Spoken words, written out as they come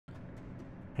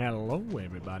Hello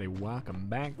everybody, welcome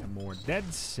back to more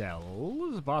Dead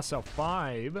Cells, Boss Cell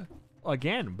 5.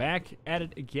 Again, back at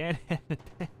it again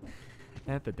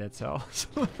at the Dead Cells.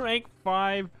 Rank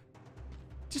 5.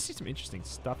 Just see some interesting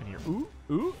stuff in here. Ooh,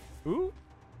 ooh, ooh.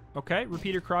 Okay,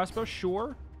 repeater crossbow,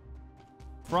 sure.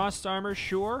 Frost armor,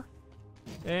 sure.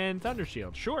 And thunder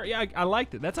shield, sure. Yeah, I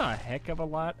liked it. That's a heck of a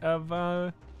lot of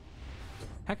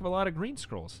green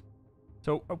scrolls.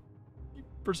 So,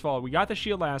 first of all, we got the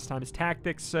shield last time. It's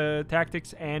tactics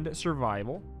and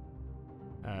survival.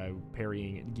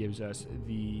 Parrying gives us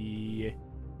the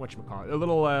whatchamacallit, a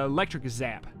little electric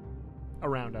zap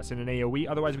around us in an AoE.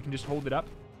 Otherwise, we can just hold it up.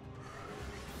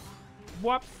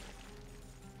 Whoop.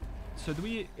 So do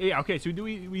we? Yeah. Okay. So do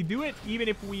we do it even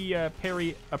if we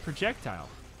parry a projectile?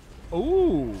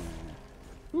 Ooh.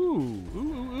 Ooh. Ooh.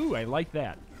 Ooh. Ooh. I like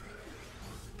that.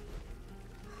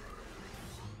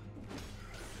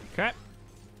 Okay.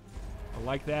 I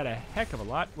like that a heck of a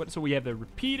lot. So we have the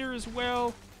repeater as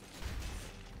well.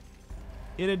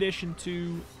 In addition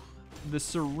to the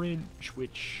syringe,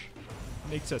 which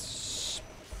makes us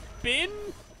spin.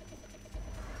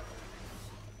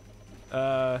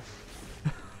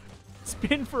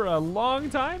 Spin for a long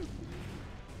time.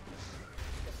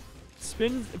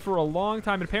 Spin for a long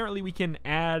time. And apparently we can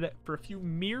add, for a few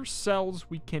mere cells,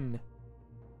 we can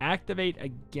activate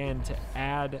again to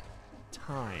add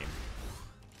time.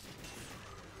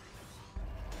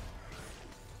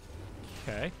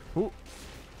 Okay. Ooh.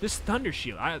 This thunder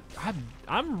shield,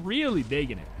 I'm really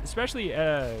digging it, especially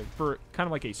for kind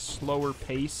of like a slower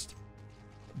paced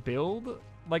build,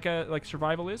 like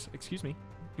survival is. Excuse me.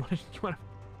 You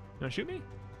wanna shoot me?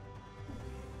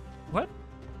 What?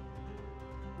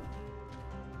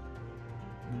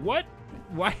 What?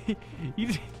 Why?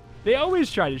 They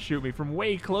always try to shoot me from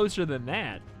way closer than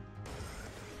that.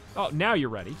 Oh, now you're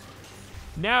ready.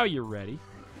 Now you're ready.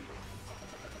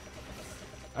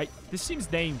 This seems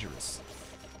dangerous,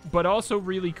 but also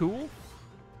really cool.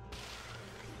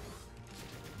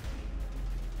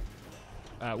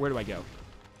 Where do I go?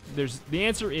 The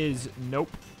answer is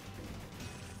nope.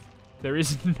 There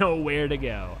is nowhere to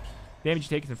go. Damage you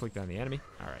take is inflicted on the enemy.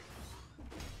 All right.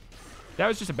 That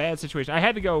was just a bad situation. I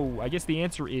had to go. I guess the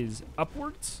answer is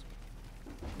upwards.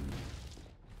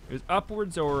 It was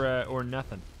upwards or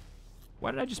nothing.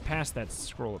 Why did I just pass that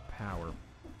scroll of power?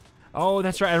 Oh,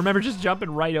 that's right. I remember just jumping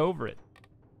right over it.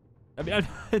 I mean,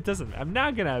 it doesn't. I'm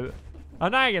not gonna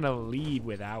leave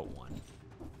without one.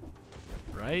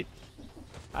 Right?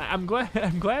 I'm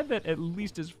glad that at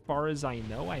least as far as I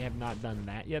know, I have not done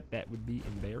that yet. That would be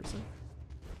embarrassing.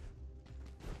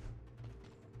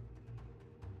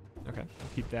 Okay,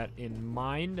 I'll keep that in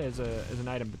mind as an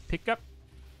item to pick up.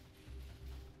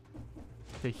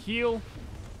 To heal.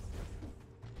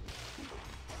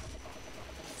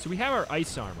 So we have our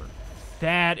ice armor.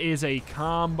 That is a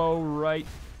combo right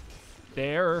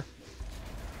there.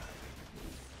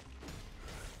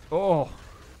 Oh.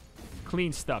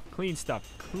 Clean stuff, clean stuff,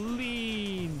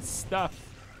 clean stuff.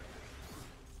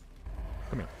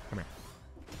 Come here, come here.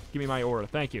 Give me my aura,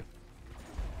 thank you.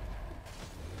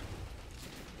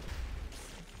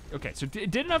 Okay, so it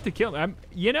did enough to kill me.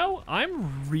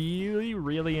 I'm really,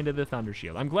 really into the thunder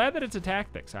shield. I'm glad that it's a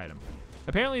tactics item.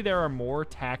 Apparently there are more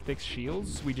tactics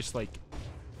shields.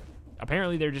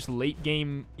 Apparently they're just late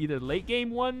game, either late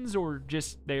game ones or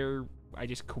just I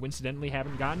just coincidentally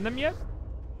haven't gotten them yet.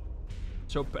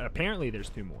 So apparently there's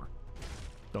 2 more.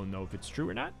 Don't know if it's true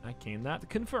or not. I cannot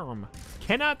confirm.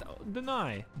 Cannot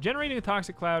deny. Generating a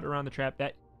toxic cloud around the trap.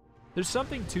 There's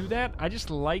something to that. I just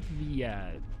like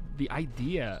the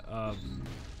idea of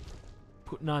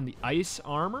putting on the ice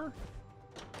armor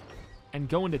and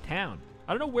going to town.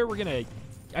 I don't know where we're gonna.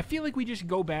 I feel like we just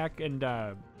go back and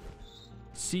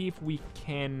see if we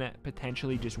can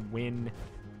potentially just win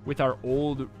with our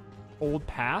old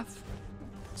path.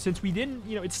 Since we didn't,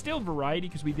 it's still variety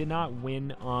because we did not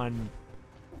win on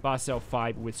Boss Cell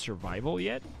 5 with survival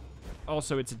yet.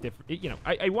 Also, it's a different,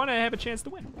 I want to have a chance to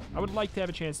win. I would like to have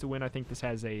a chance to win. I think this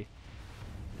has a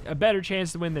better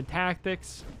chance to win than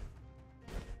tactics.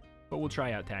 But we'll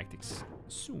try out tactics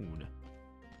soon.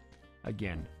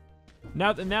 Again.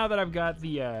 Now that I've got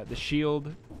the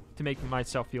shield to make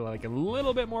myself feel like a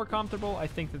little bit more comfortable, I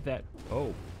think that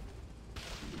I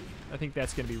think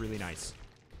that's going to be really nice.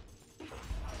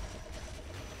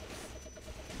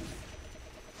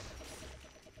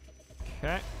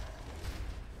 Okay.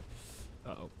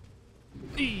 Uh-oh.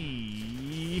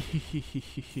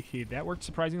 That worked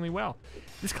surprisingly well.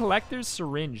 This collector's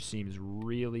syringe seems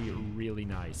really, really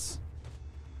nice.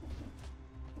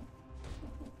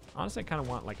 Honestly, I kind of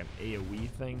want like an AoE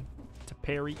thing to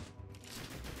parry.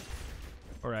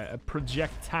 Or a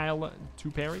projectile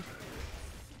to parry.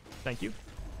 Thank you.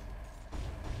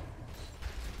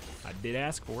 I did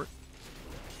ask for it.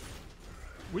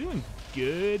 We're doing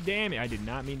good damage. I did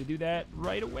not mean to do that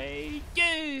right away.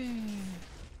 Yeah.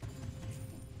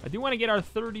 I do want to get our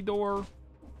 30 door.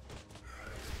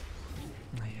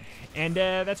 And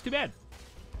that's too bad.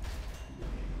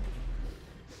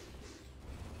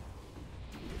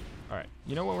 All right,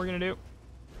 you know what we're gonna do?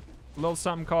 A little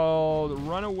something called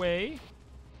run away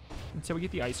until we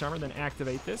get the ice armor, then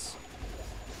activate this.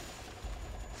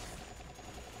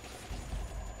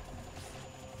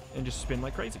 And just spin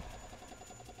like crazy.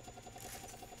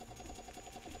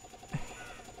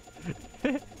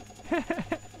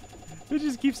 It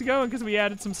just keeps going because we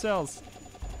added some cells.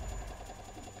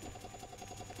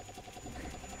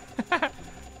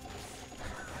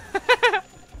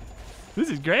 This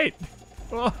is great.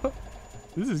 Oh,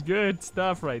 this is good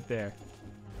stuff right there.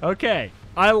 Okay,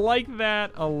 I like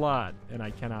that a lot, and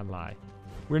I cannot lie.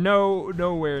 We're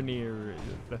nowhere near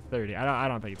the 30. I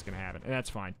don't think it's gonna happen, and that's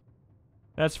fine.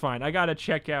 That's fine. I gotta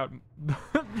check out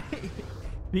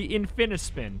the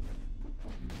Infinispin.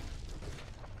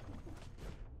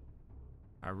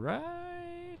 All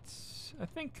right. I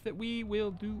think that we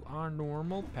will do our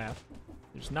normal path.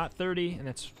 There's not 30, and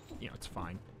that's, you know, it's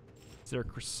fine. Is there a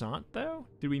croissant, though?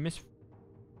 Did we miss?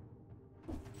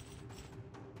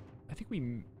 I think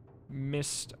we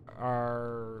missed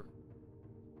our...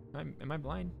 Am I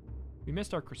blind? We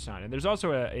missed our croissant. And there's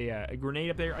also a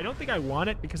grenade up there. I don't think I want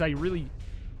it because I really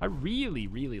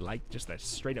like just that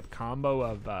straight-up combo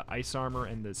of ice armor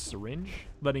and the syringe,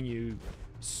 letting you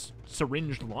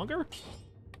syringe longer.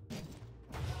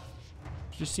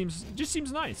 Just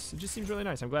seems nice. It just seems really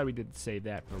nice. I'm glad we did save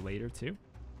that for later too.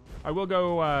 I will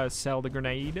go sell the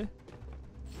grenade.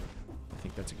 I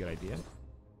think that's a good idea.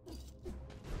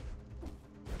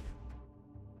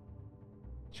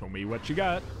 Show me what you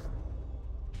got.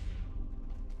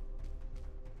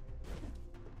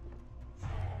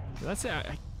 That's it.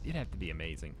 It'd have to be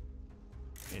amazing.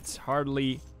 It's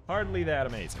hardly that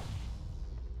amazing.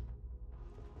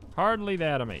 Hardly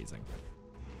that amazing.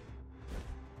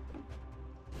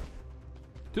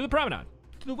 To the promenade.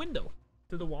 To the window.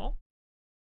 To the wall.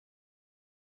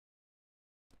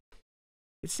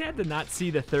 It's sad to not see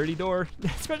the 30 door,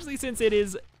 especially since it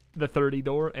is the 30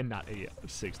 door and not a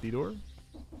 60 door.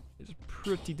 It's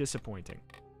pretty disappointing.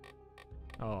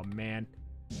 Oh, man.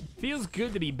 Feels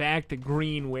good to be back to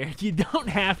green where you don't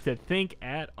have to think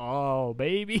at all,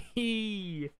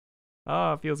 baby.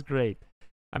 Oh, it feels great.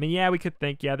 I mean, yeah, we could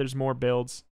think, yeah, there's more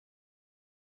builds.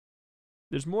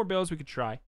 There's more builds we could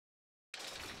try.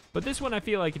 But this one, I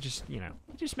feel like it just, you know,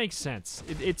 it just makes sense.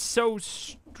 It's so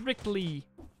strictly,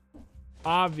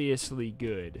 obviously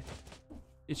good.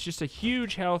 It's just a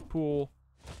huge health pool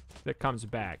that comes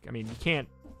back. I mean, you can't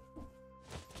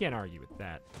argue with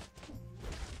that.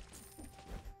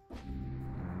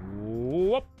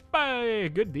 Whoop,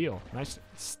 good deal. Nice,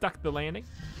 stuck the landing.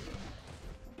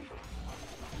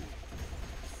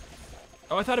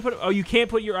 Oh, I thought I put it, oh, you can't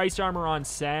put your ice armor on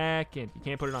second. You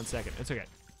can't put it on second. It's okay.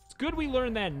 It's good we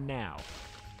learned that now.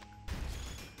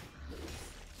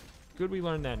 Good we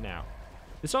learned that now.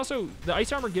 This also, the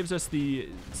ice armor gives us the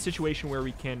situation where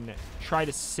we can try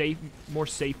to more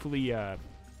safely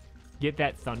get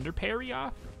that thunder parry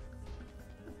off.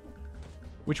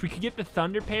 Which we could get the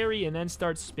thunder parry and then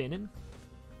start spinning.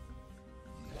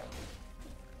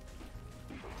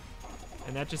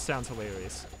 And that just sounds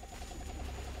hilarious.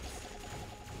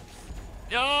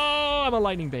 Oh, I'm a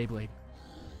lightning Beyblade.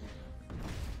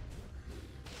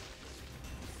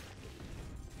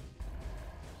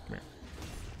 Come here.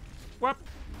 Whoop.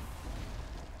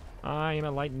 I am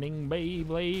a lightning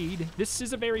Beyblade. This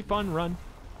is a very fun run.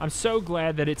 I'm so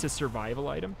glad that it's a survival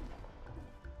item.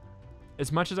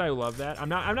 As much as I love that, I'm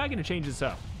not gonna change this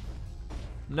up.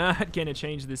 Not gonna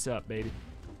change this up, baby.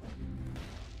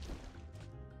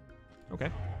 Okay.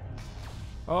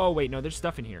 Oh wait, no, there's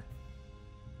stuff in here.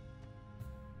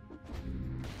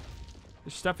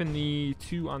 There's stuff in the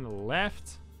two on the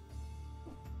left.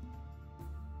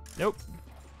 Nope.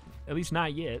 At least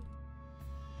not yet.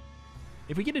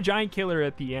 If we get a giant killer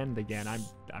at the end again,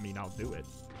 I mean, I'll do it.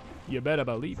 You better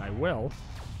believe I will.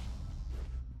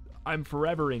 I'm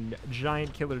forever in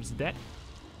giant killer's debt.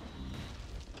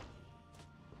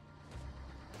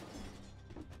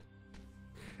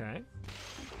 Okay.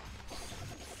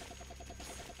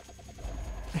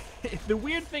 The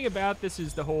weird thing about this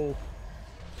is the whole,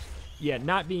 yeah,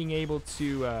 not being able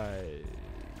to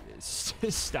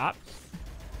stop.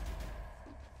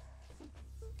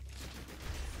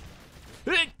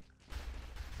 Okay,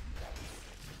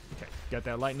 got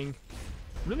that lightning.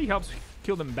 Really helps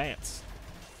kill them bats.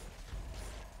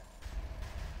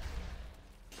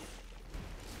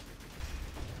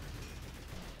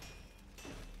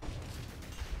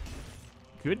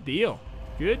 Good deal.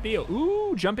 Good deal.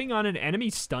 Ooh, jumping on an enemy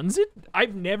stuns it?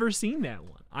 I've never seen that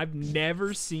one. I've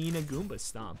never seen a Goomba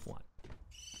stomp one.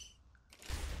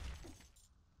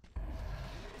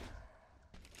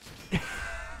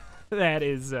 That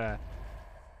is, oh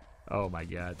my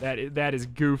god. That is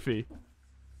goofy.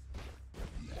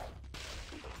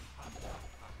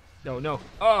 No, no.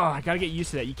 Oh, I gotta get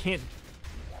used to that. You can't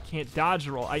dodge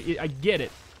roll. I get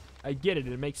it. I get it.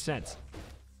 It makes sense.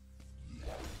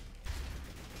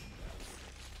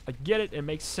 I get it. It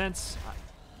makes sense.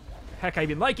 Heck, I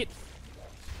even like it.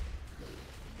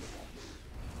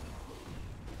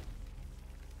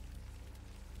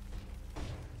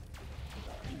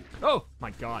 Oh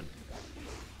my god.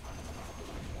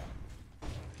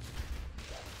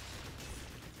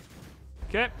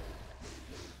 Okay.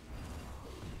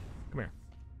 Come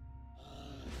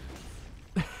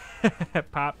here.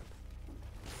 Pop.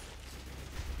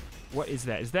 What is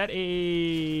that? Is that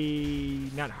a...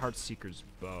 not Heartseeker's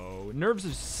bow. Nerves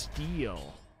of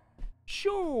Steel.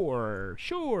 Sure.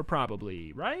 Sure,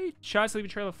 probably. Right? Shots leave a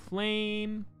trail of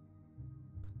flame.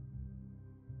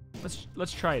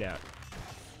 Let's try it out.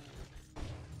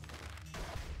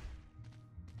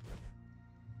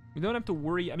 We don't have to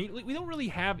worry. I mean, we don't really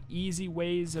have easy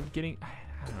ways of getting...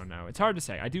 I don't know. It's hard to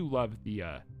say. I do love the...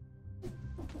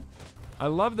 I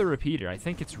love the repeater. I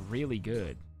think it's really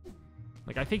good.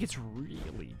 Like, I think it's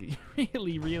really,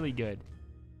 really, really good.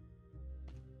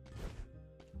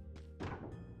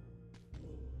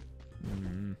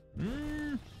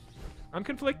 I'm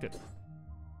conflicted.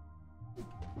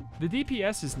 The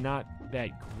DPS is not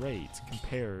that great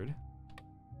compared.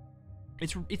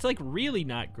 It's like really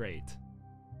not great.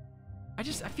 I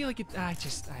feel like it, I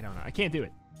don't know. I can't do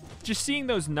it. Just seeing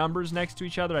those numbers next to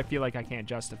each other, I feel like I can't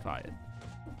justify it.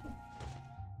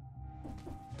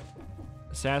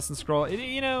 Assassin scroll,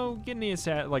 you know, getting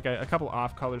the like a couple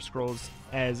off-color scrolls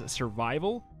as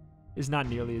survival is not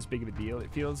nearly as big of a deal.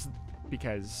 It feels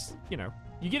because, you know,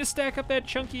 you get to stack up that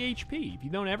chunky HP. If you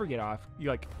don't ever get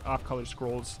off-color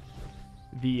scrolls,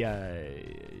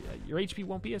 your HP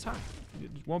won't be as high. It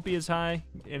won't be as high,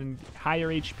 and higher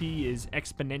HP is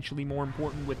exponentially more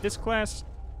important with this class.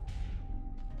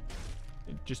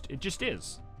 It just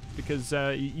is, because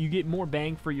you get more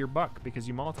bang for your buck because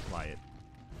you multiply it.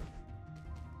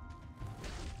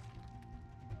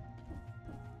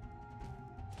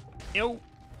 Yo,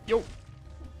 yo.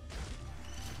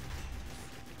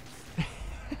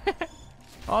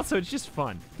 Also, it's just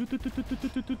fun.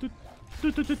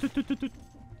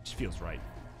 Just feels right.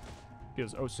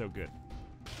 Feels oh so good.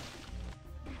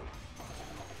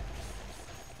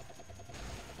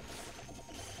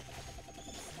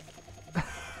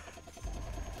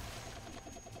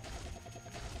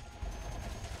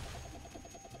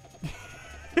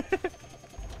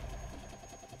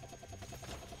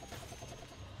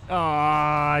 Oh,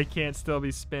 I can't still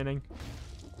be spinning.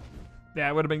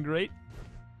 That would have been great.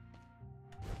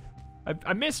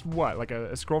 I missed what? Like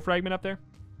a scroll fragment up there?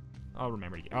 I'll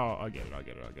remember to get. Oh, I'll get it. I'll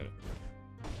get it. I'll get it.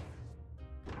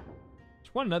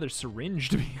 Just want another syringe,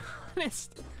 to be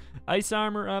honest. Ice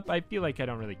armor up. I feel like I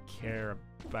don't really care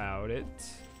about it,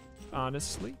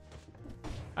 honestly.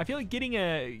 I feel like getting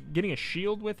a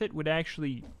shield with it would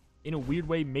actually, in a weird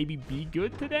way, maybe be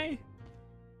good today.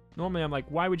 Normally, I'm like,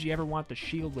 why would you ever want the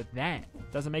shield with that?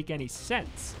 Doesn't make any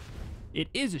sense. It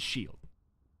is a shield,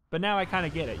 but now I kind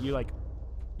of get it.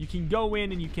 You can go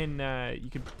in and you can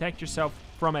protect yourself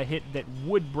from a hit that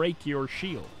would break your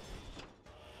shield.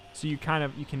 So you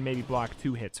can maybe block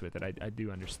 2 hits with it. I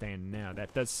do understand now.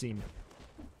 That seems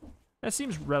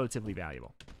relatively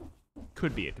valuable.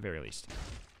 Could be at the very least.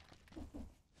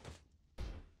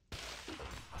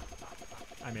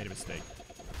 I made a mistake.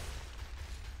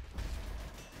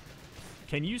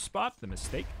 Can you spot the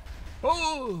mistake?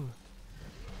 Oh!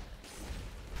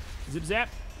 Zip zap.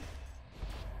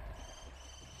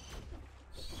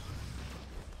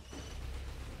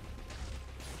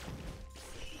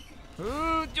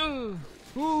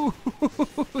 Ooh,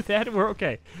 that worked.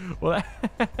 Okay. Well,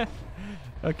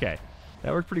 okay,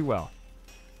 that worked pretty well.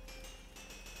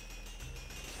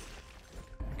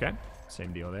 Okay,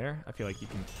 same deal there. I feel like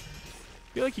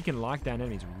you can lock down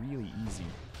enemies really easy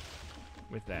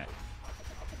with that.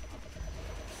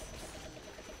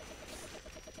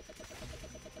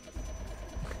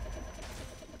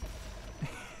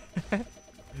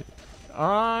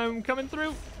 I'm coming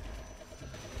through.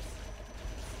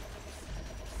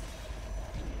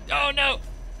 Oh no.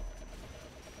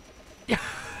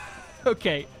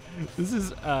 Okay, this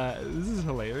is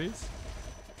hilarious.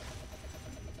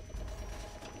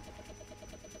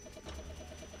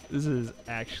 This is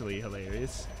actually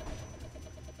hilarious.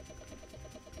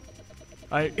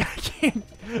 I can't.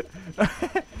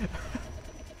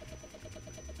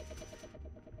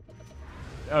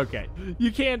 Okay,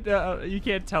 you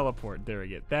can't teleport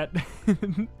during it. That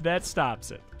that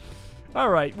stops it. All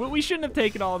right, well, we shouldn't have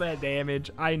taken all that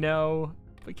damage. I know,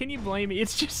 but can you blame me?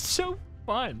 It's just so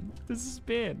fun to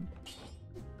spin.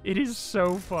 It is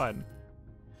so fun.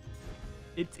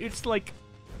 It's like,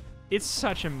 it's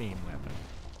such a meme weapon.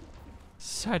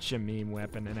 Such a meme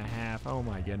weapon and a half. Oh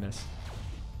my goodness.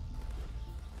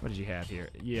 What did you have here?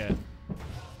 Yeah.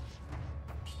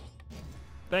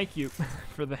 Thank you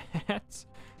for that.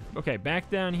 Okay, back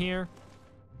down here.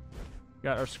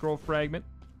 Got our scroll fragment.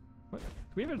 What? Do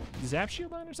we have a zap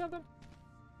shield on or something?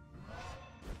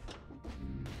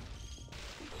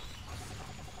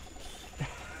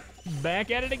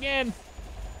 Back at it again.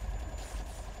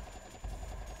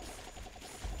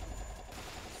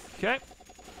 Okay.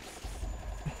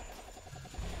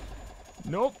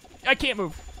 Nope. I can't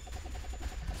move.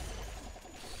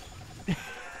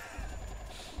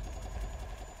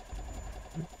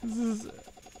 This is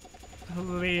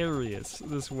hilarious,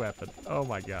 this weapon. Oh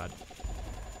my god.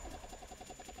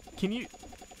 Can you...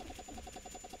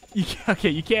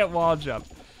 Okay, you can't wall jump.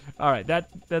 Alright,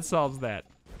 that solves that.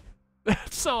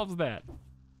 That solves that.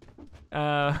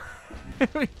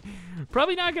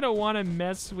 Probably not gonna want to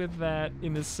mess with that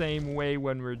in the same way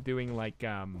when we're doing like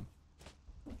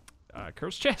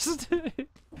curse chest.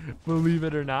 Believe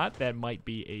it or not, that might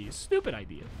be a stupid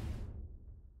idea.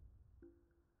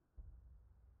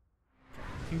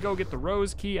 Can go get the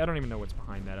rose key. I don't even know what's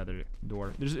behind that other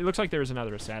door. It looks like there's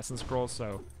another assassin scroll,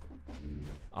 so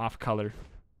off color.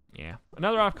 Yeah,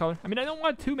 another off color. I mean, I don't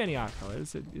want too many off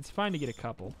colors. It's fine to get a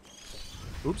couple.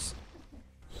 Oops.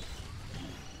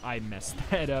 I messed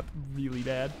that up really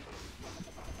bad.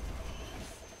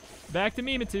 Back to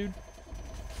memitude.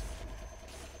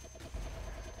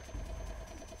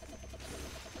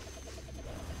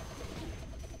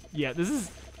 Yeah, this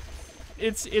is...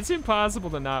 It's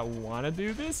impossible to not want to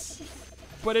do this,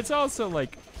 but it's also,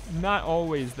 like, not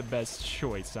always the best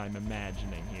choice, I'm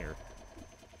imagining here.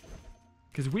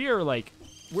 Because we are, like,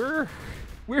 we're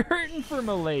hurting for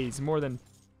melees more than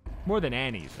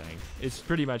anything. It's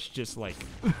pretty much just, like,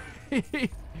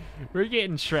 we're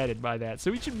getting shredded by that.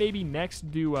 So we should maybe next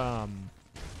do,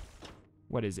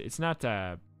 what is it? It's not,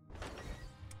 what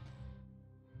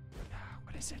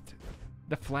is it?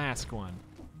 The flask one.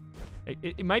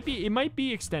 It might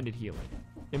be extended healing.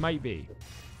 It might be.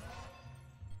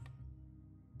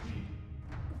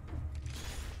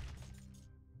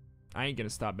 I ain't gonna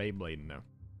stop Beyblading though.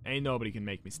 Ain't nobody can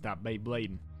make me stop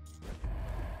Beyblading.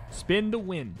 Spin to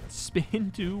win.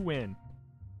 Spin to win.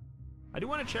 I do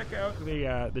want to check out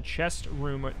the chest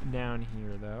room down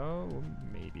here though.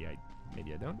 Maybe I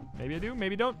don't. Maybe I do.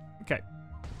 Maybe don't. Okay.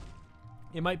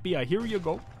 It might be a here you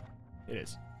go. It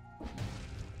is.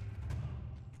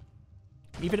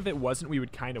 Even if it wasn't, we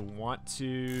would kind of want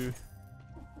to,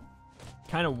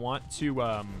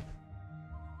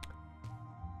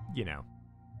 you know,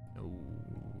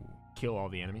 kill all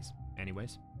the enemies.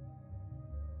 Anyways,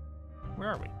 where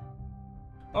are we?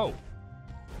 Oh,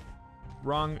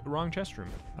 wrong chest room.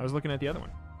 I was looking at the other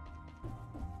one.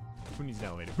 Who needs an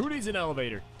elevator? Who needs an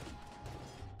elevator?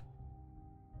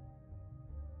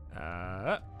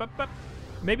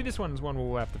 Maybe this one's one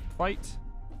we'll have to fight.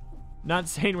 Not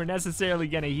saying we're necessarily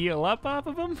gonna heal up off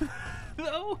of them,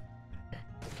 though.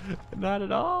 Not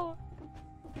at all.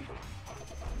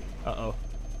 Uh-oh,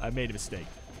 I made a mistake.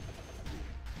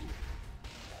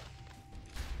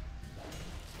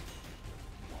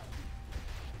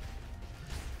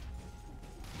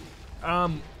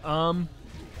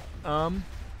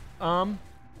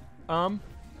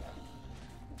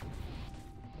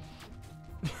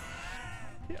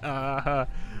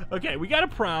 Okay, we got a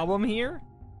problem here.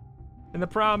 And the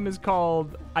problem is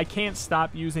called, I can't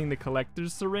stop using the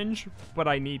collector's syringe, but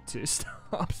I need to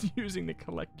stop using the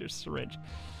collector's syringe.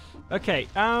 Okay,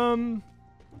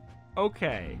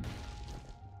 okay.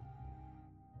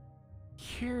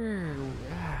 Here,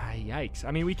 yikes.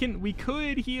 I mean, we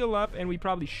could heal up, and we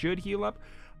probably should heal up.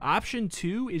 Option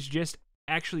 2 is just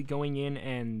actually going in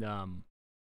and,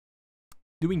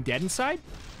 doing Dead Inside.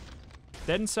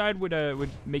 Dead Inside would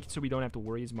make it so we don't have to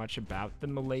worry as much about the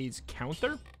melee's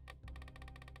counter.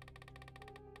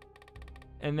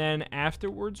 And then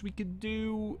afterwards, we could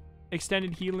do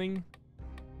extended healing.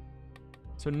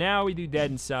 So now we do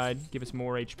Dead Inside, give us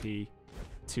more HP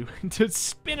to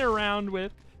spin around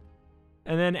with.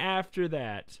 And then after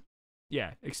that,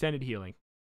 yeah, extended healing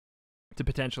to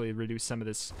potentially reduce some of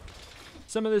this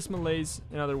malaise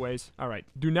in other ways. All right,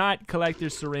 do not collect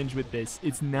your syringe with this.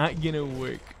 It's not gonna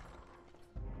work.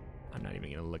 I'm not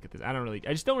even gonna look at this. I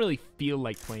just don't really feel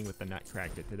like playing with the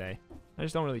Nutcracker today. I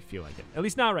just don't really feel like it. At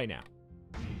least not right now.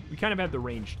 We kind of have the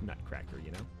ranged Nutcracker,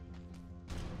 you know?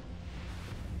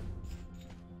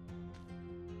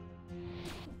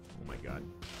 Oh my god.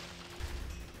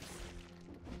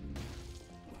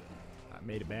 I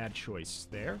made a bad choice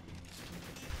there.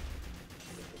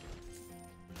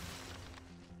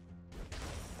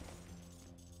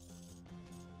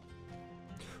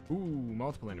 Ooh,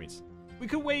 multiple enemies. We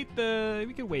could wait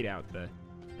out the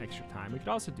extra time. We could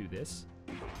also do this.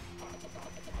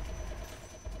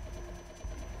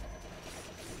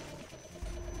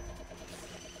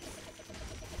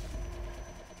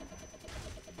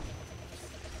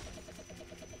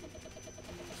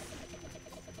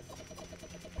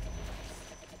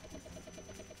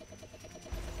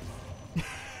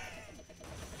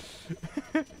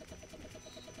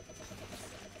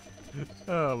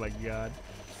 Oh my god.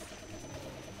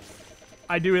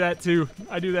 I do that too.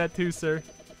 I do that too, sir.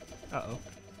 Uh-oh.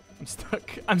 I'm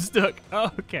stuck. I'm stuck.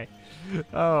 Oh, okay.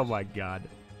 Oh my god.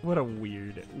 What a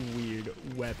weird, weird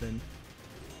weapon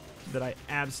that I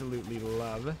absolutely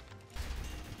love.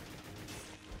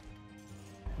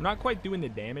 I'm not quite doing the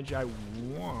damage I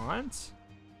want.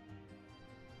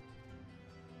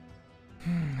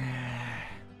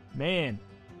 Man.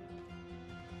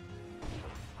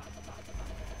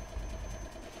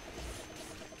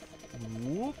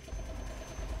 Whoop.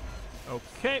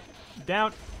 Okay.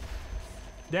 Down.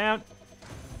 Down.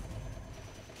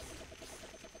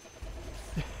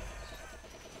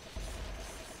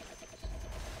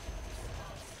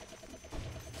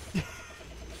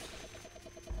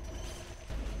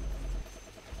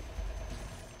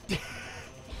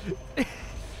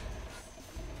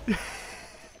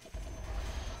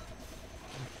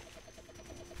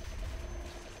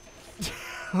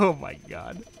 Oh my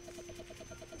god.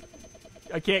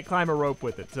 I can't climb a rope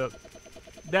with it, so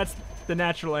that's the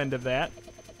natural end of that.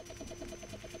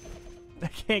 I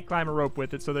can't climb a rope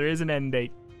with it, so there is an end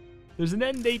date. There's an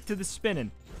end date to the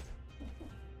spinning.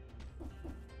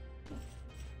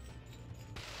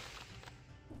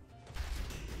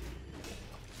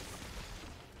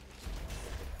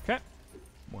 Okay.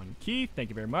 One key. Thank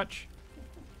you very much.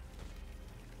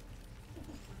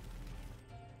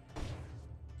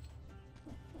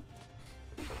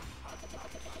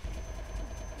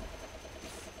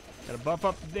 Gotta buff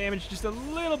up the damage just a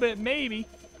little bit, maybe.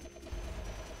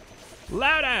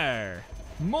 Louder!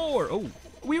 More! Oh,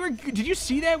 did you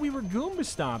see that? We were Goomba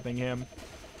stomping him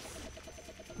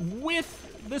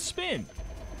with the spin.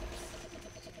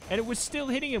 And it was still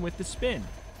hitting him with the spin.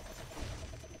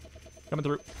 Coming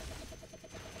through.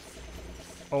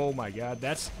 Oh my god,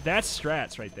 that's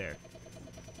strats right there.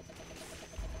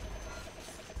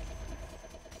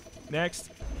 Next.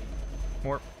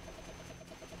 More.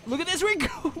 Look at this, we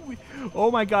go! Oh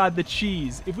my god, the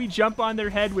cheese. If we jump on their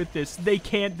head with this, they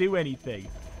can't do anything.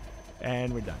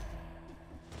 And we're done.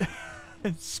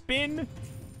 Spin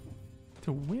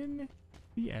to win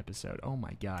the episode. Oh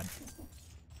my god.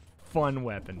 Fun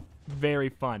weapon. Very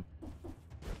fun.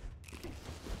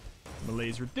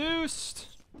 Melee's reduced.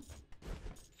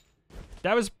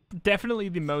 That was definitely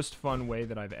the most fun way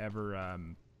that I've ever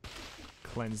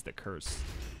cleansed the curse.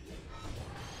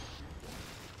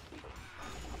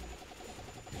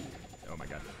 Oh my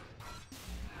god.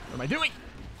 What am I doing?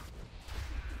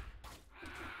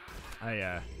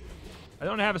 I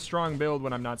don't have a strong build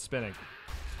when I'm not spinning.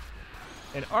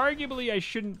 And arguably I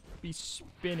shouldn't be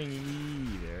spinning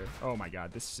either. Oh my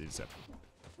god, this is a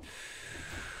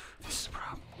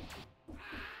problem.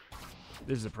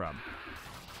 This is a problem.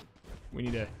 We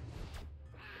need to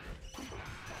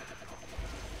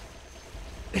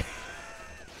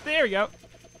there we go.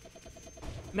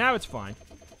 Now it's fine.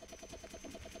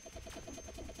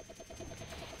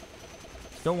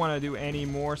 Don't want to do any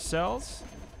more cells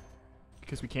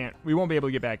because we won't be able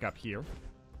to get back up here.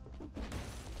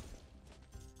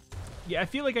 Yeah, I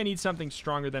feel like I need something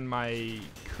stronger than my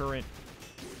current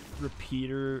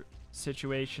repeater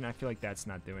situation. I feel like that's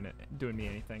not doing me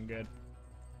anything good.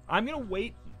 I'm gonna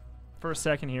wait for a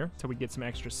second here until we get some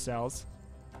extra cells.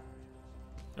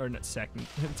 Or not second,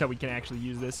 until we can actually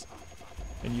use this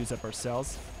and use up our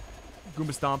cells.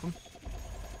 Goomba stomp them.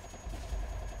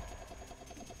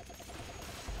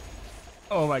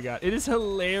 Oh my god, it is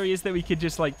hilarious that we could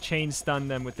just like chain stun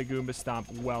them with the Goomba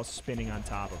Stomp while spinning on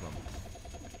top of them.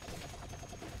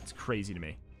 It's crazy to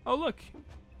me. Oh look.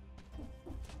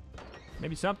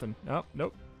 Maybe something. Oh,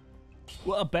 nope.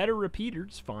 Well, a better repeater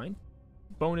is fine.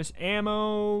 Bonus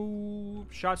ammo.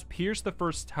 Shots pierce the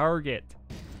first target.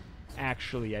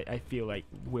 Actually, I feel like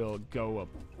will go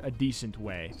a decent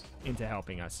way into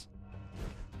helping us.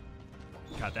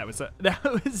 God, that was a that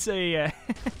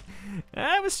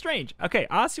was strange. Okay,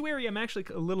 ossuary, I'm actually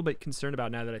a little bit concerned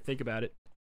about now that I think about it.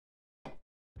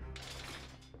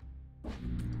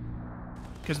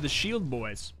 Because the shield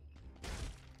boys.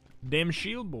 Them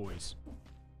shield boys.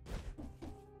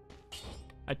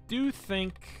 I do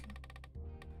think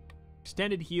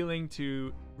extended healing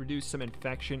to reduce some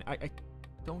infection. I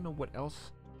don't know what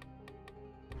else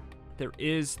there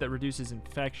is that reduces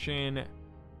infection.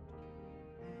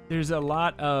 There's a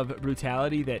lot of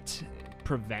brutality that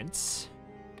prevents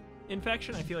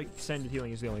infection. I feel like extended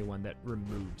healing is the only one that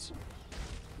removes.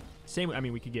 Same, I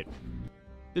mean, we could get...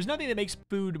 There's nothing that makes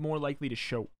food more likely to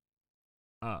show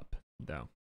up, though.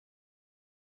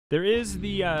 There is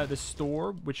the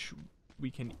store, which we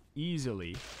can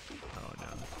easily... Oh, no.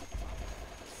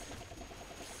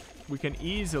 We can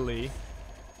easily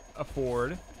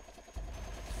afford...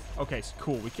 Okay,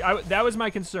 cool. That was my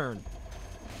concern.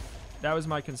 That was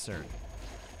my concern.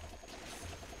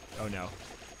 Oh, no.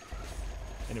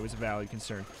 And it was a valid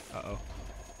concern. Uh-oh.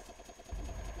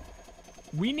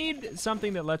 We need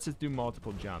something that lets us do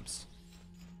multiple jumps.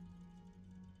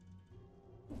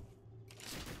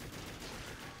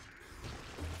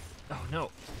 Oh, no.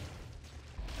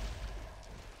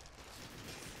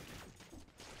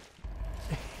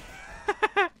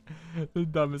 The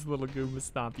dumbest little Goomba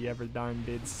stomp you ever darn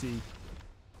did see.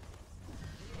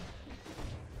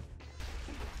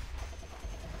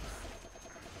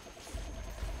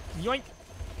 Yoink.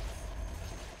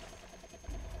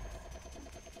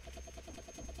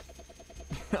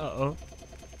 Uh-oh.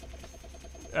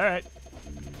 All right.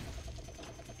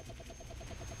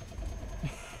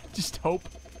 Just hope.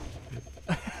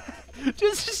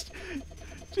 just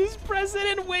press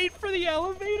it and wait for the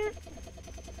elevator.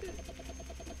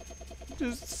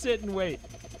 Just sit and wait.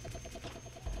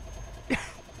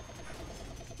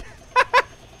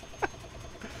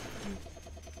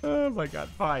 Oh my god,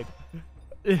 fine.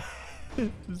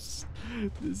 This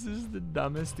is the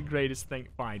dumbest, the greatest thing.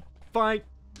 Fine. Fine.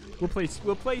 We'll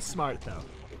play smart though.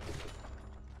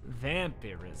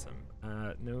 Vampirism.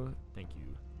 No, thank you.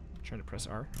 I'm trying to press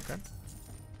R. Okay.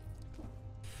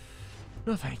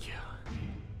 No, thank you.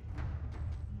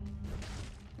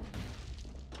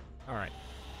 All right.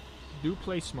 Do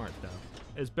play smart though,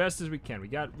 as best as we can. We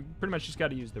pretty much just got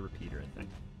to use the repeater, I think.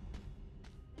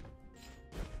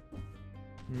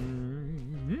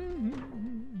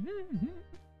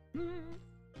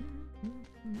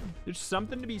 There's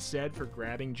something to be said for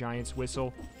grabbing Giant's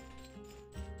Whistle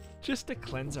just to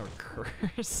cleanse our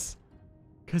curse.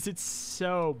 Because it's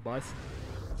so busted.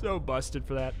 So busted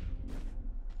for that.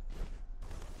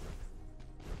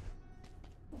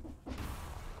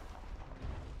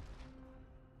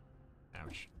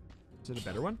 Ouch. Is it a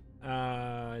better one?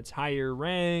 It's higher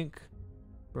rank.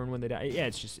 Burn when they die. Yeah,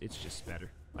 it's just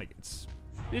better. Like, it's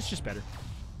just better.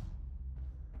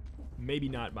 Maybe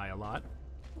not by a lot.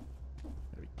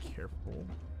 Gotta be careful.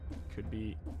 Could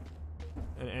be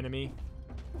an enemy.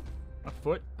 A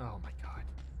foot. Oh my god.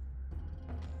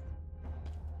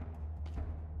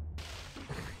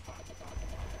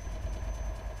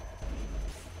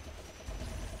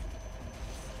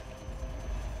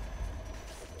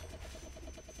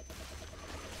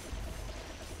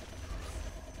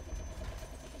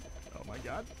 Oh my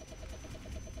god.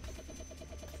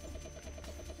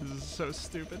 This is so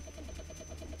stupid.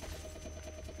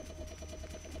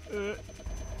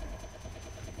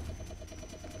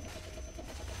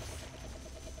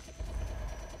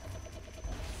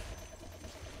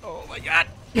 Oh my god.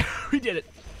 We did it.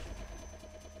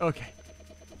 Okay.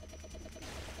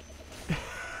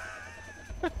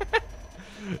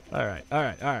 Alright,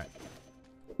 alright, alright.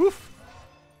 Woof.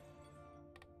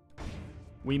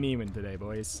 We memeing today,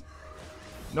 boys.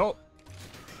 Nope.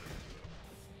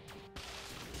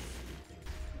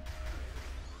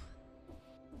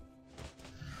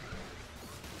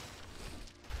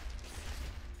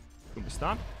 Goomba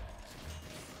stomp.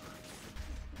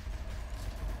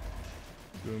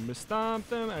 Goomba stomp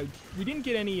them. We didn't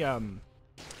get any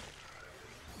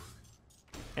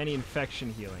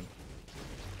infection healing.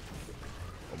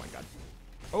 Oh my god.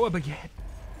 Oh, a baguette.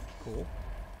 Cool.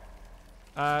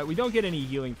 We don't get any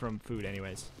healing from food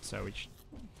anyways, so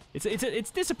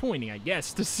it's disappointing, I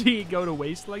guess, to see it go to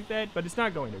waste like that, but it's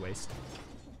not going to waste.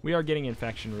 We are getting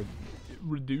infection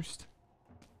reduced.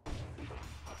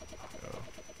 Oh.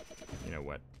 You know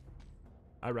what?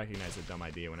 I recognize a dumb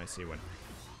idea when I see one.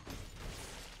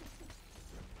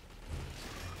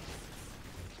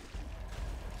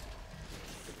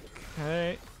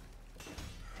 Okay.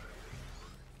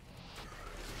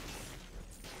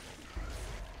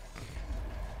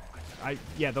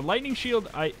 Yeah, the lightning shield,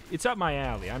 it's up my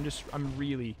alley. I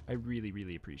really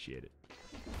appreciate it.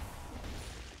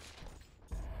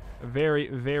 A very,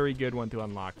 very good one to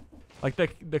unlock. Like,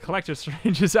 the collector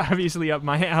syringe is obviously up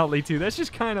my alley, too. That's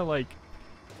just kind of, like,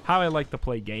 how I like to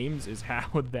play games, is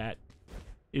how that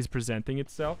is presenting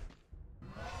itself.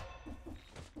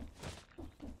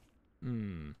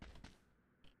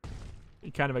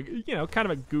 Kind of a, you know, kind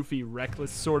of a goofy,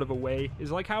 reckless sort of a way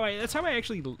is like that's how I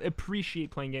actually appreciate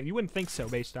playing games. You wouldn't think so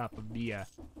based off of the,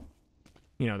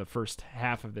 you know, the first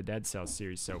half of the Dead Cells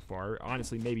series so far.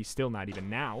 Honestly, maybe still not even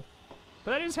now.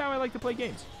 But that is how I like to play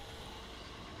games.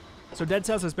 So Dead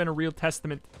Cells has been a real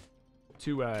testament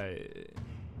to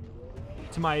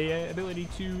my ability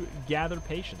to gather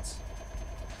patience.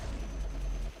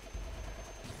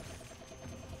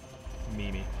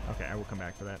 Mimi. Okay, I will come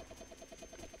back to that.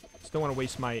 Just don't want to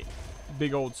waste my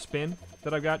big old spin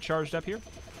that I've got charged up here.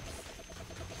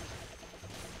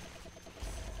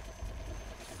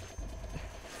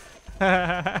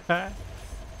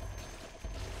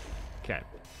 Okay.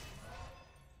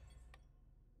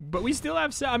 But we still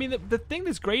have I mean, the thing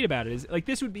that's great about it is, like,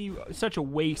 this would be such a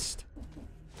waste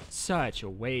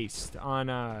on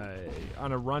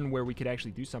a run where we could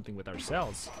actually do something with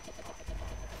ourselves.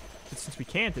 But since we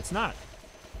can't, it's not.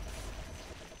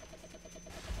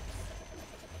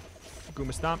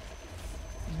 Goomba Stomp.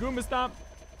 Goomba Stomp.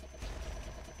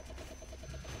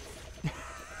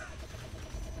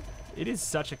 It is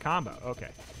such a combo. Okay.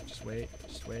 Just wait.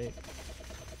 Just wait.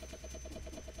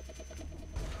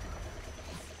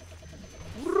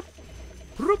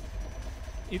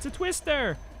 It's a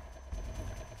twister.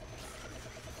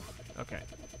 Okay.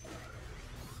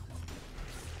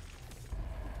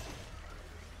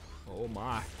 Oh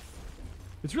my.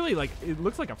 It's really like, it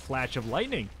looks like a flash of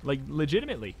lightning. Like,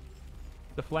 legitimately.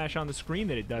 The flash on the screen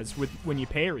that it does with when you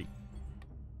parry.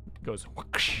 It goes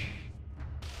whoosh.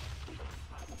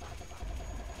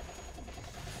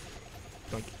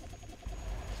 Doink.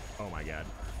 Oh my god.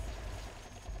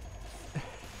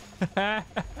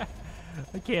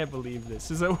 I can't believe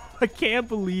this is I can't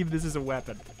believe this is a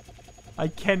weapon. I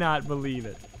cannot believe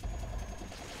it.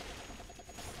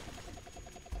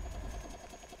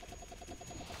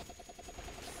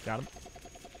 Got him.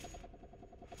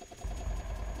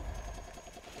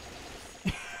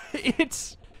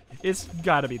 It's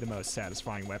gotta be the most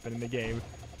satisfying weapon in the game,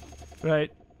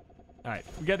 right? All right,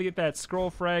 we gotta get that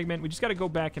scroll fragment. We just gotta go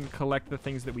back and collect the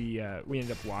things that we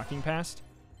ended up walking past.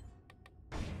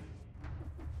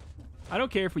 I don't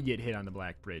care if we get hit on the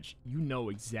Black Bridge. You know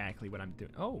exactly what I'm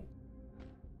doing. Oh,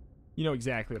 you know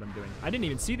exactly what I'm doing. I didn't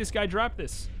even see this guy drop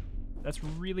this. That's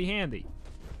really handy.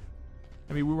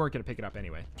 I mean, we weren't gonna pick it up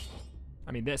anyway.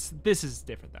 I mean, this is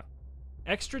different though.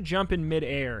 Extra jump in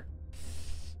midair.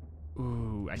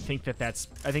 Ooh, I think that's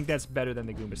better than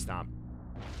the Goomba Stomp.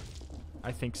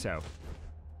 I think so.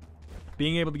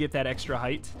 Being able to get that extra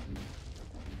height.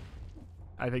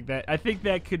 I think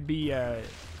that could be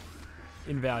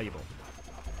invaluable.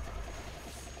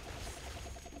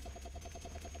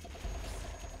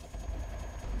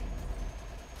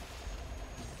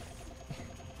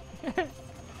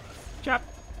 Chop.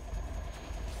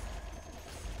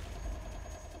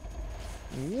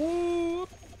 Whoop.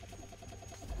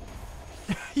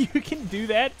 You can do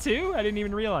that too? I didn't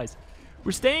even realize.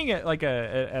 We're staying at like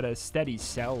at a steady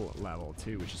cell level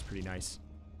too, which is pretty nice.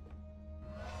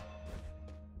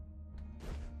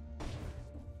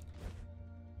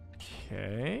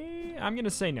 Okay, I'm gonna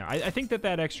say no. I think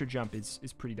that extra jump is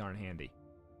pretty darn handy.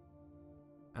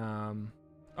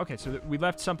 Okay, so we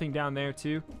left something down there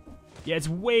too. Yeah, it's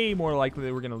way more likely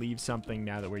that we're gonna leave something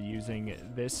now that we're using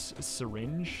this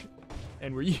syringe,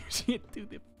 and we're using it to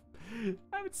the,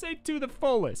 I would say, to the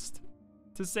fullest,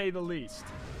 to say the least.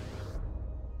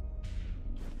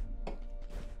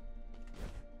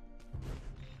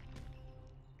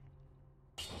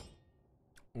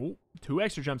 Oh, 2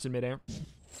 extra jumps in midair.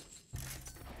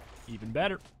 Even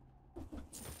better.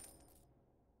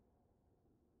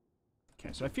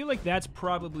 Okay, so I feel like that's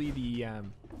probably the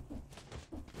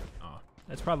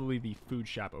that's probably the food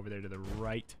shop over there to the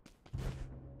right.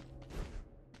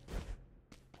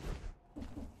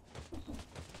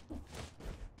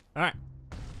 All right,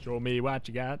 show me what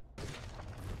you got.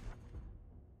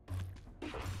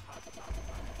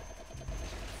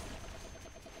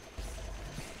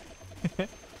 Okay.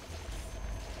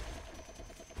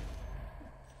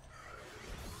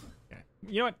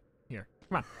 You know what? Here,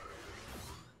 come on.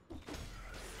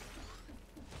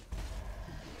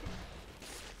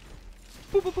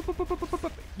 Boop, boop, boop, boop, boop, boop,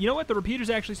 boop. You know what? The repeater's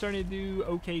actually starting to do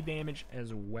okay damage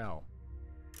as well.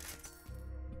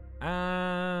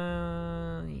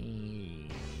 Yeah.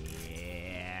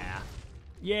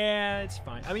 Yeah, it's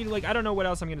fine. I mean, like, I don't know what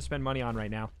else I'm going to spend money on right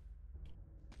now.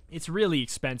 It's really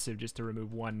expensive just to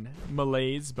remove one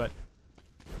malaise, but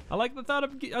I like the thought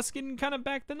of us getting kind of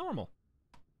back to normal.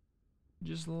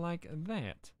 Just like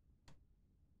that.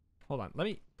 Hold on, let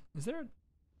me... Is there a...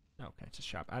 Oh, okay, it's a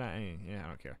shop. I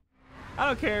don't care. I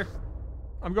don't care.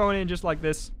 I'm going in just like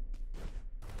this.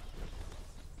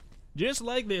 Just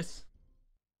like this.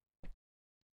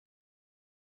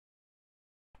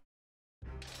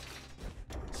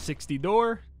 $60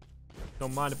 door.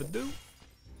 Don't mind if I do.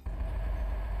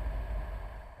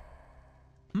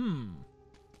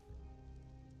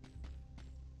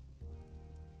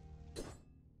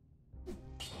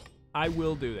 I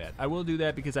will do that. I will do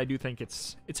that because I do think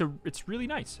it's really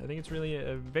nice. I think it's really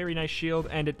a very nice shield,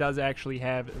 and it does actually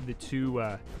have the two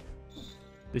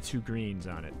greens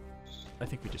on it. I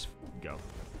think we just go.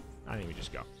 I think we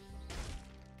just go.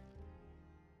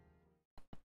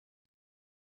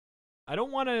 I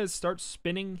don't want to start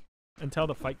spinning until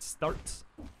the fight starts.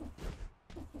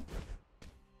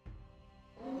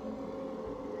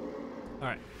 All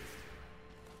right.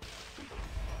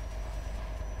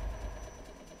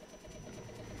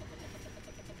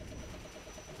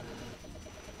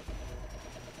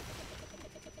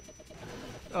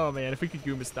 Oh man, if we could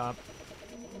Goomba stop.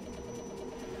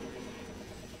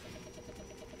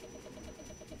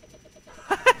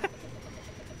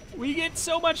 We get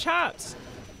so much hops.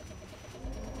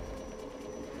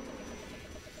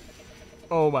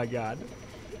 Oh my god.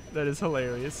 That is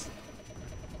hilarious.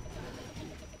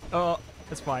 Oh,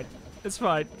 it's fine. It's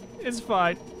fine. It's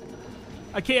fine.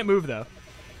 I can't move though,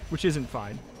 which isn't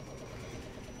fine.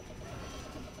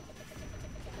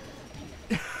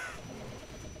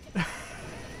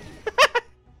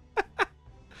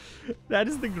 That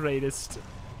is the greatest.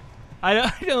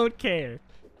 I don't care.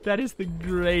 That is the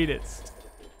greatest.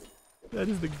 That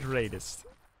is the greatest.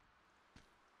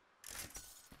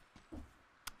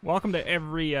 Welcome to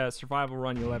every survival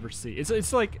run you'll ever see.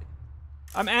 It's like,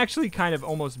 I'm actually kind of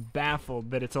almost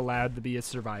baffled that it's allowed to be a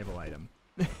survival item.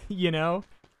 You know?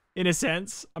 In a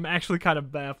sense, I'm actually kind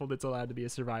of baffled it's allowed to be a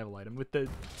survival item. With the,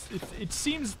 it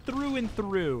seems through and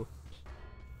through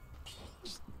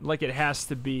like it has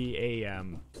to be a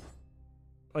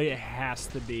like it has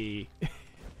to be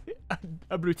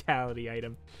a brutality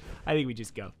item. I think we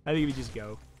just go. I think we just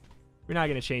go. We're not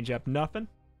gonna change up nothing.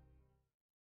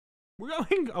 We're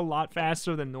going a lot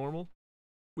faster than normal,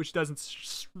 which doesn't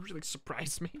really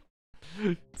surprise me.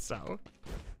 So,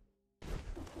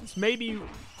 it's maybe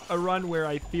a run where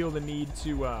I feel the need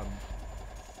to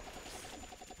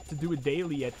do a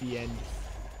daily at the end.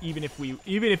 Even if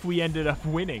we ended up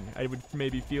winning, I would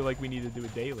maybe feel like we need to do a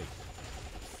daily.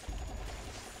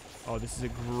 Oh, this is a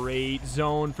great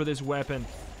zone for this weapon.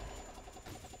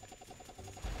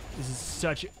 This is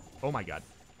such... Oh my god.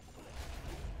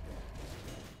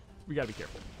 We gotta be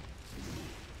careful.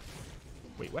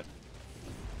 Wait, what?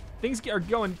 Things are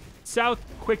going south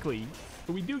quickly,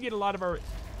 but we do get a lot of our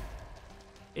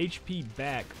HP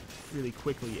back really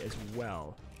quickly as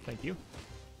well. Thank you.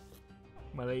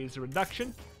 Malaise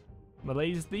reduction.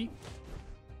 Malaise the...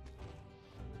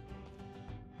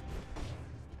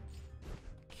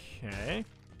 Okay.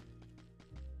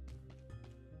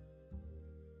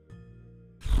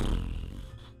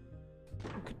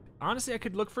 Honestly, I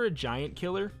could look for a giant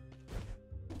killer,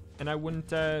 and I wouldn't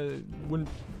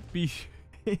be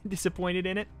disappointed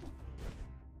in it.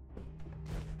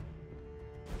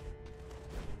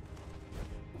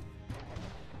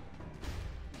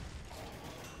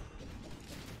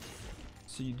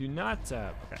 So you do not.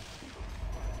 Okay.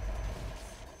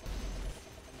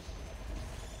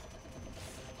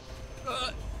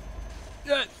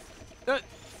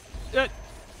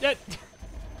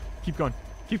 Keep going.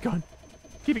 Keep going.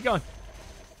 Keep it going.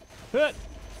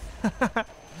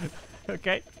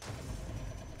 Okay.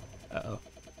 Uh-oh.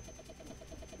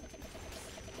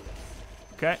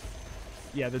 Okay.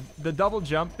 Yeah, the double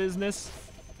jump business,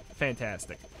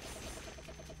 fantastic.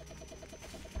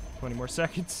 20 more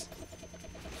seconds.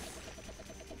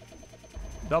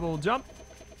 Double jump.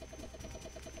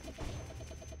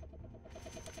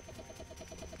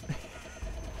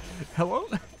 Hello?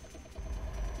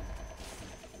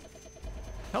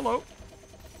 Hello?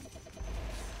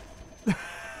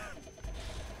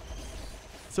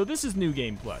 So this is New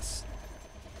Game Plus.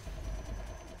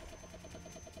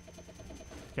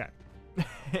 Okay.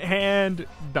 And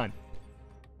done.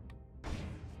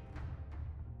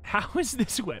 How is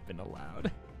this weapon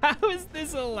allowed? How is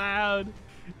this allowed?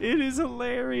 It is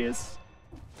hilarious.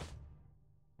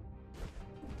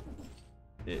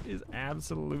 It is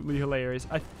absolutely hilarious.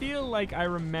 I feel like I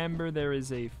remember there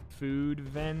is a food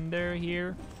vendor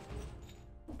here.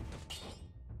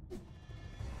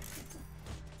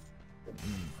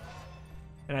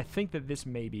 And I think that this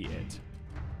may be it.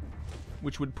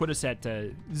 Which would put us at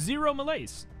 0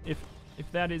 malaise, if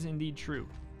that is indeed true.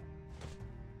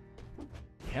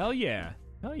 Hell yeah.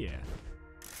 Hell yeah.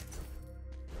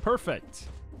 Perfect.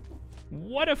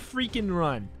 What a freaking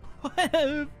run. What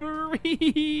a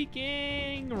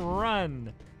freaking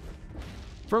run.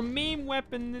 From meme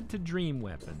weapon to dream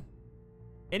weapon.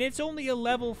 And it's only a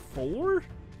level 4?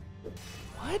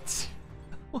 What?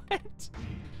 What?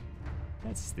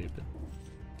 That's stupid.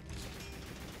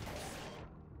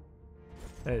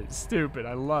 That is stupid.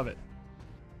 I love it.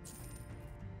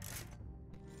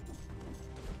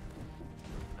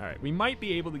 Alright, we might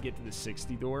be able to get to the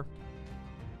 60 door.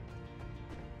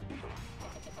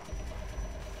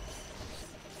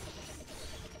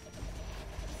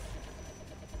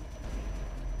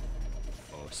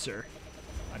 Oh, sir.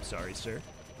 I'm sorry, sir.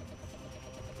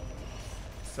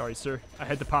 Sorry, sir. I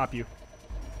had to pop you.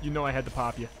 You know I had to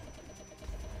pop you.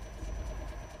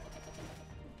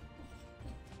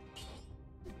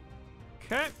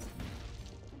 Okay.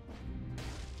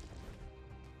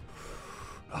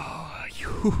 Oh,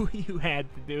 you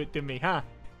had to do it to me, huh?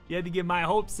 You had to get my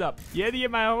hopes up. You had to get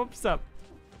my hopes up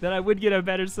that I would get a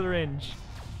better syringe.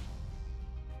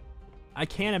 I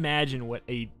can't imagine what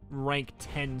a rank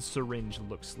 10 syringe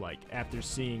looks like after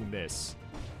seeing this.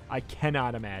 I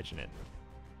cannot imagine it.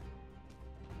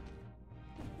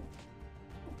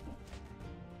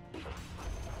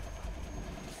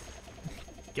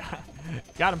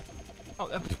 Got him.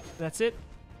 Oh, that's it?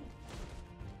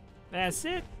 That's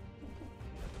it?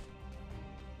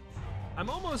 I'm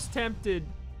almost tempted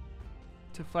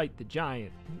to fight the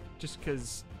giant, just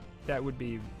because that would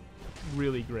be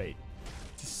really great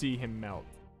to see him melt.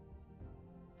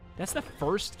 That's the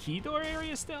first key door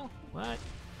area still? What?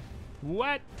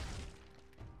 What?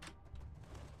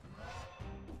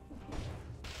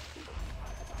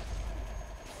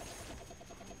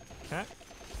 Okay.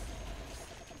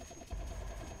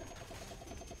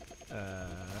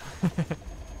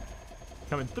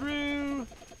 Coming through.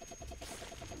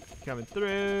 Coming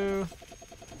through.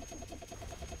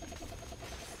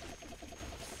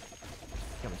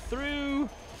 Coming through.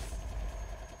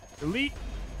 Elite,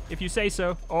 if you say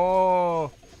so. Oh.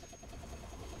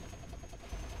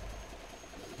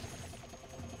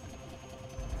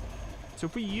 So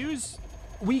if we use...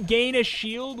 We gain a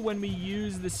shield when we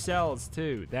use the cells,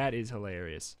 too. That is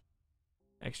hilarious.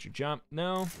 Extra jump.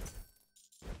 No.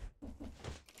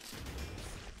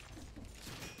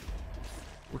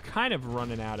 We're kind of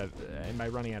running out of, and by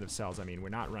running out of cells, I mean we're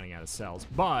not running out of cells,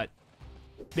 but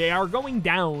they are going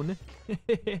down.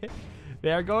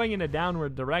 They are going in a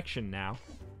downward direction now.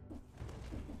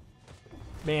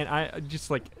 Man, I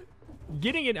just like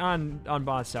getting it on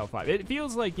boss cell 5. It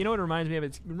feels like, you know what it reminds me of?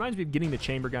 It reminds me of getting the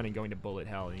chamber gun and going to bullet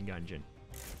hell in Gungeon.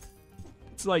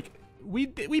 It's like we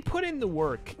put in the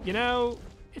work, you know?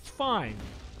 It's fine.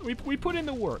 We put in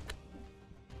the work.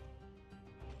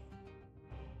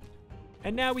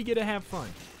 And now we get to have fun.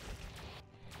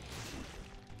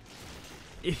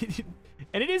 And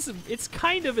it's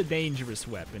kind of a dangerous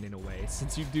weapon in a way,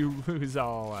 since you do lose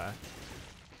all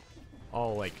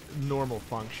like normal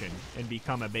function and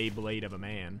become a Beyblade of a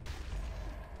man.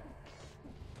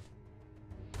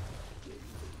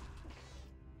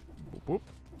 Boop, boop,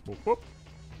 boop, boop.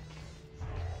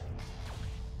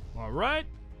 All right.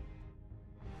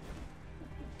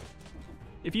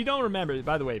 If you don't remember,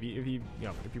 by the way, if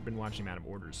you've been watching Out of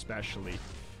Order especially,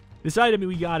 this item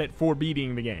we got it for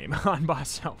beating the game on boss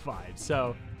cell 5.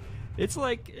 So it's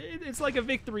like a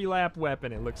victory lap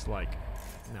weapon. It looks like.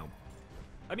 No,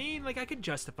 I mean, like I could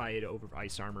justify it over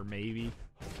ice armor, maybe.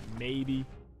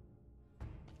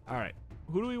 All right,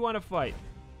 who do we want to fight?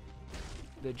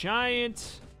 The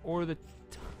giant or the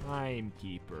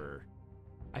timekeeper?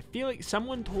 I feel like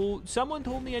someone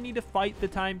told me I need to fight the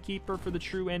timekeeper for the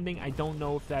true ending. I don't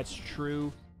know if that's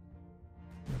true,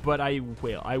 but I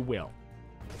will.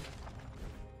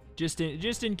 Just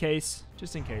in case.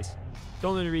 The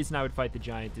only reason I would fight the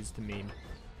giant is to meme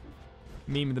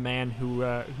the man who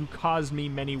caused me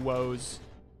many woes.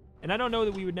 And I don't know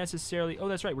that we would necessarily... Oh,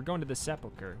 that's right. We're going to the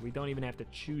sepulcher. We don't even have to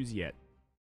choose yet.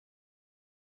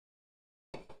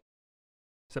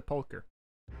 Sepulcher.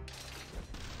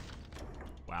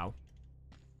 Wow.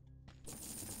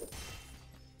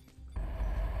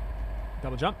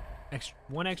 Double jump.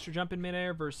 One extra jump in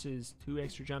midair versus 2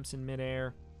 extra jumps in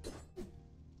midair.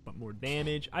 But more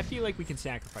damage. I feel like we can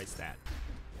sacrifice that.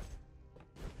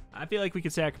 I feel like we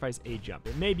could sacrifice a jump.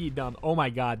 It may be dumb. Oh my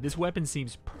god, this weapon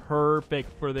seems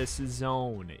perfect for this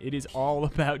zone. It is all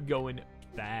about going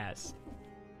fast.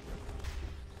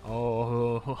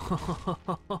 Oh.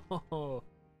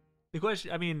 The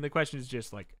question is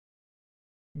just like,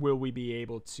 will we be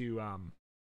able to,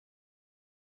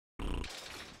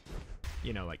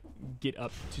 you know, like, get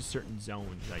up to certain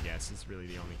zones, I guess, is really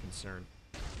the only concern.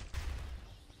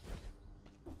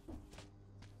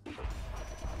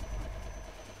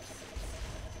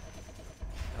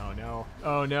 Oh, no.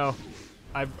 Oh, no.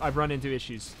 I've run into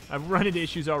issues. I've run into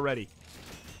issues already.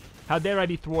 How dare I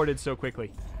be thwarted so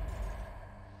quickly?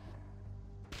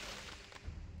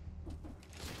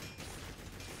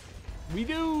 We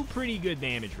do pretty good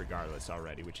damage regardless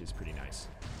already, which is pretty nice.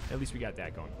 At least we got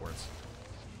that going for us.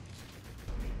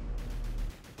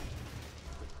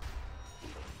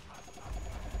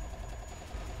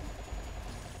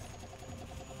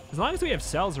 As long as we have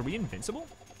cells, are we invincible?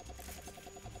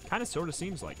 Kind of sort of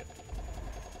seems like it.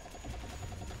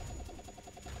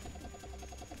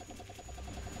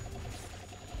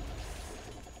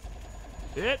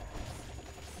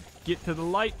 Get to the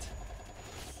light.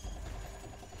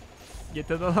 Get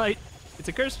to the light. It's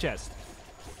a curse chest.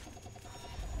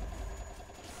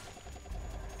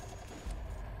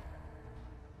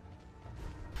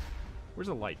 Where's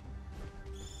the light?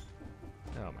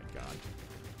 Oh my god.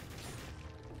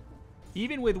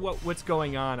 Even with what's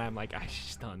going on, I'm like, I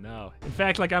just don't know. In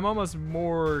fact, like, I'm almost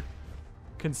more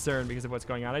concerned because of what's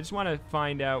going on. I just want to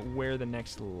find out where the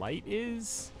next light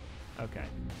is. Okay.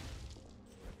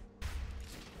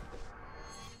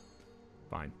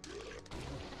 Fine.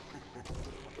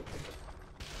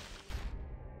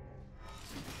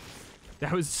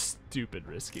 That was stupid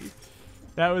risky.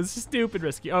 That was stupid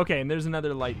risky. Okay, and there's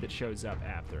another light that shows up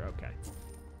after. Okay.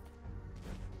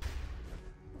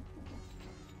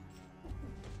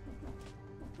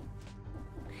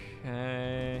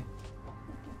 Okay.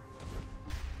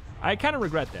 I kind of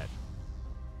regret that.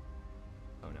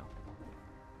 Oh,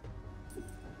 no.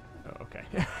 Oh, okay.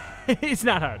 It's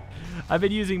not hard. I've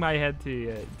been using my head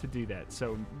to do that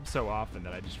so often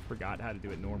that I just forgot how to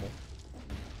do it normal.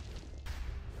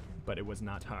 But it was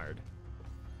not hard.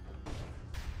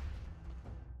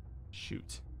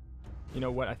 Shoot. You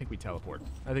know what? I think we teleport.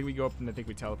 I think we go up and I think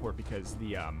we teleport because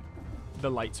the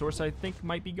light source, I think,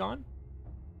 might be gone.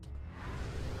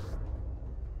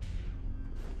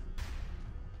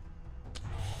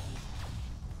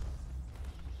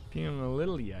 Feeling a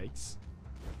little yikes.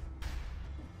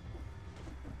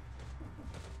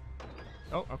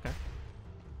 Oh, okay.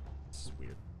 This is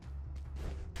weird.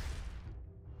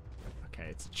 Okay,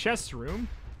 it's a chest room.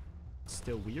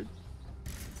 Still weird.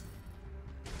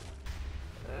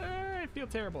 I feel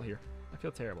terrible here. I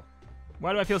feel terrible.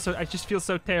 Why do I feel so... I just feel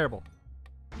so terrible.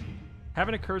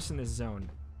 Having a curse in this zone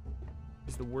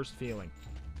is the worst feeling.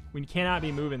 We cannot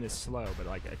be moving this slow, but,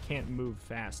 like, I can't move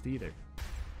fast either. I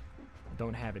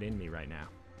don't have it in me right now.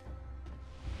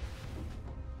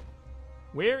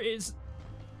 Where is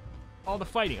all the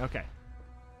fighting? Okay.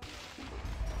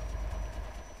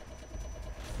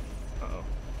 Uh-oh.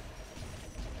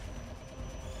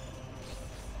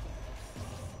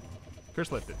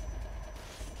 Curse lifted.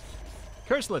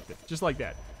 Curse lifted. Just like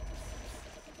that.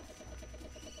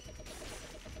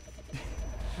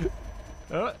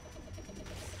 Oh.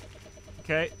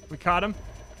 Okay, we caught him.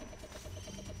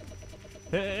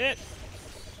 Hit.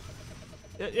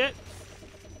 Hit.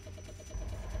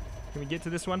 Can we get to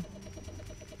this one?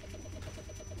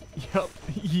 Yup.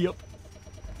 Yup.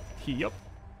 Yup.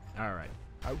 All right.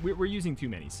 We're using too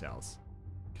many cells.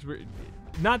 Because we're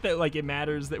not that like it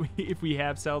matters that if we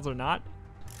have cells or not.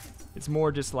 It's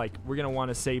more just like we're gonna want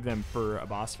to save them for a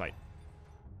boss fight.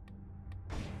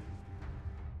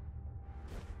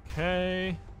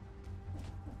 Okay.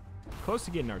 Close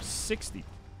to getting our 60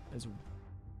 as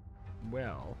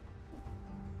well.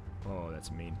 Oh,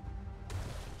 that's mean.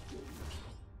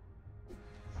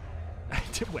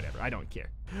 Whatever, I don't care.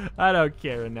 I don't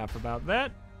care enough about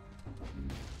that.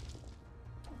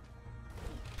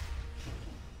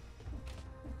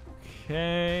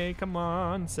 Okay, come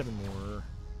on. 7 more.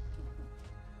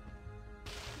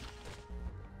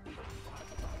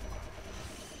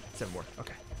 More.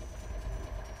 Okay.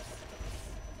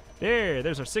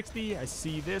 There's our 60. I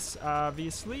see this,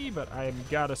 obviously, but I've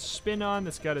got a spin on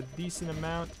that's got a decent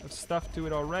amount of stuff to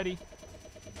it already.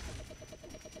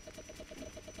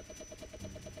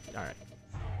 All right.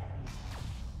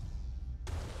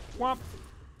 Womp.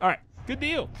 All right. Good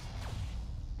deal.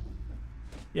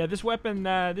 Yeah, this weapon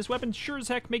sure as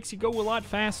heck makes you go a lot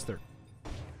faster.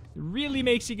 It really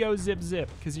makes you go zip zip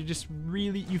because you just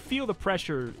really you feel the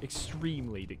pressure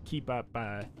extremely to keep up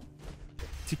the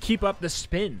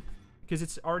spin because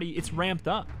it's ramped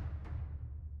up.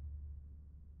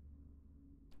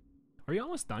 Are you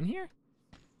almost done here?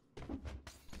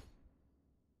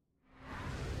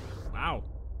 Wow.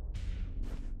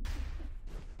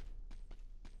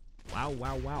 Wow,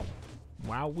 wow, wow.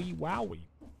 Wowie, wowie.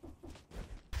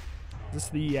 Is this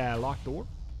the locked door?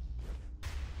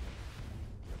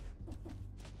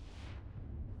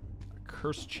 A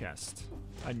cursed chest.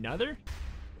 Another?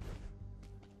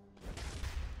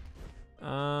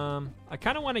 I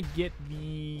kind of want to get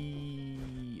the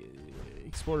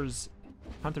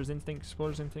Hunter's Instinct,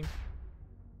 Explorer's Instinct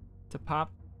to pop.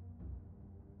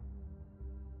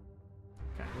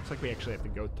 Okay, looks like we actually have to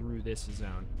go through this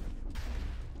zone.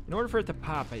 In order for it to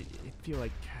pop, I feel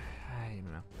like, I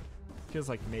don't know. Feels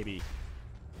like maybe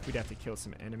we'd have to kill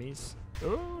some enemies.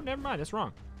 Oh, never mind, that's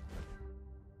wrong.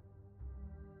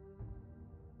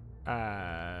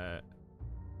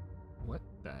 What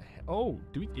the hell? Oh,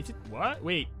 is it, what?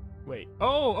 Wait.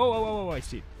 Oh, I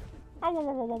see.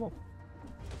 Oh.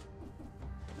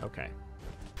 Okay.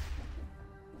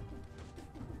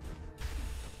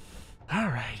 All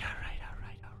right.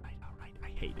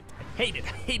 I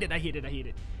hate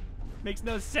it. Makes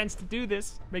no sense to do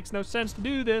this.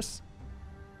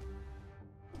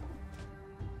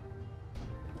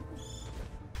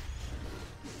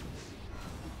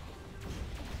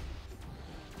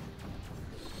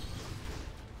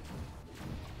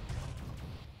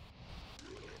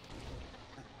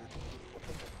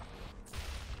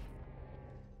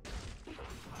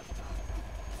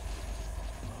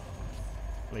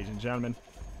 Ladies and gentlemen,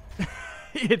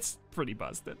 it's pretty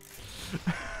busted.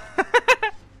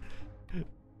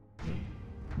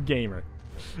 Gamer.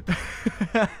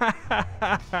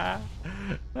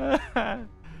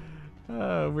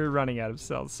 We're running out of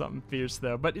cells. Something fierce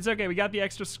though, but it's okay. We got the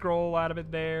extra scroll out of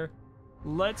it there.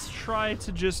 Let's try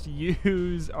to just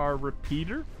use our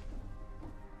repeater,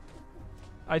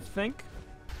 I think,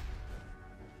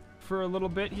 for a little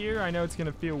bit here. I know it's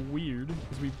gonna feel weird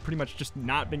because we've pretty much just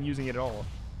not been using it at all,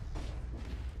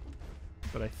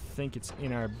 but I think it's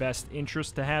in our best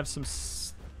interest to have some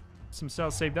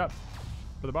cells saved up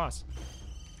for the boss.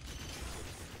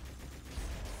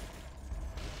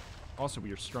 Also,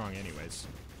 we are strong anyways.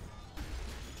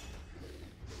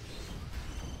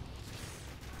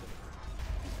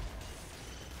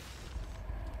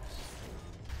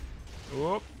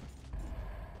 Whoop.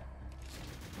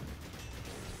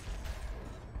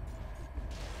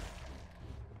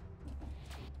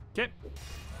 Okay.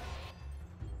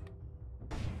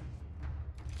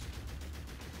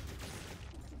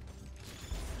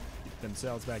 Get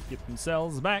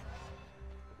themselves back.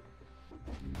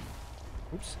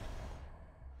 Oops.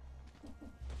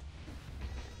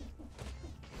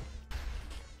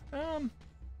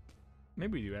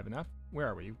 Maybe we do have enough. Where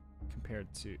are we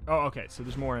compared to? Oh, okay. So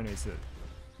there's more enemies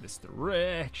this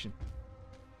direction.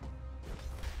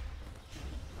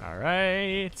 All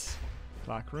right.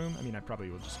 Clock room. I mean, I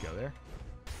probably will just go there.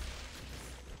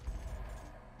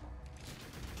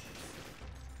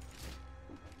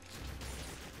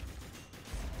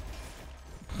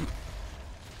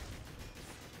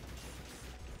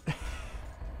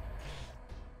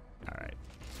 All right.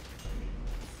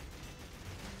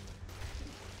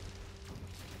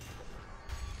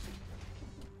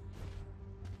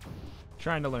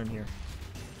 Trying to learn here.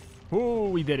 Oh,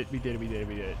 we did it. Nope.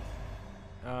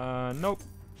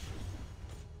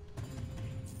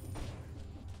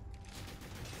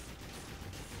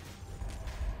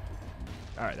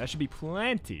 All right, that should be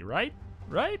plenty, right?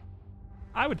 Right?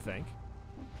 I would think.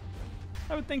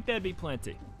 That'd be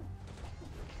plenty.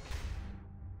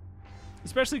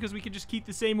 Especially because we could just keep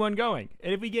the same one going.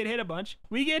 And if we get hit a bunch,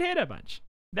 we get hit a bunch.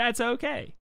 That's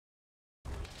okay.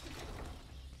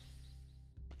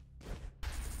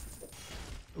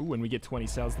 Ooh, and we get 20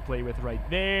 cells to play with right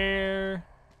there.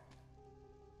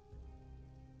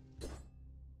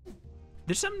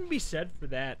 There's something to be said for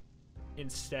that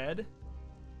instead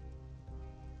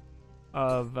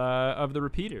of the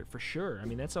repeater, for sure. I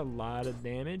mean, that's a lot of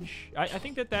damage. I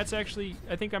think that's actually,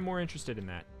 I think I'm more interested in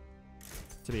that,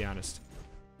 to be honest.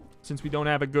 Since we don't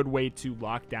have a good way to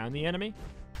lock down the enemy,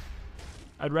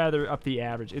 I'd rather up the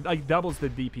average. It like doubles the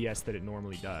DPS that it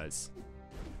normally does.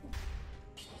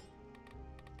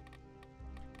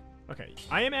 Okay,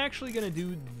 I am actually gonna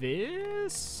do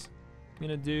this. I'm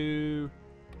gonna do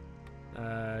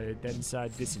Dead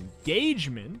Inside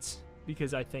Disengagement,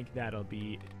 because I think that would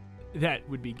be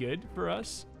good for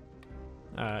us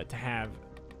to have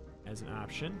as an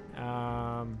option.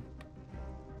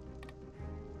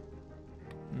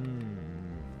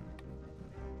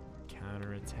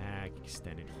 Counterattack,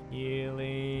 extended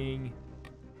healing.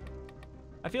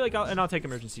 I feel like I'll take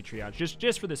emergency triage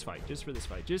just for this fight.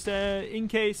 Just in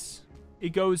case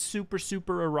it goes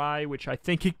super awry, which I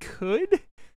think it could.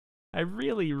 I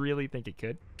really think it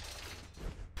could.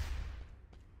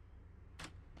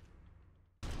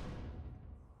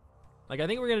 Like, I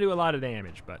think we're going to do a lot of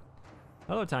damage, but...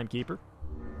 Hello, Timekeeper.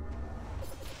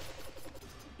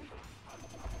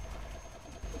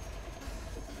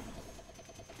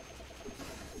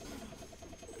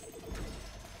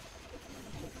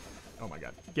 Oh my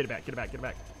god. Get it back, get it back, get it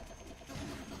back.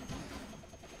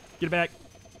 Get it back.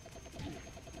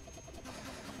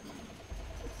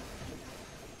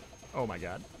 Oh my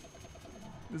god.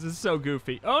 This is so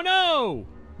goofy. Oh no!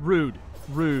 Rude.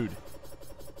 Rude.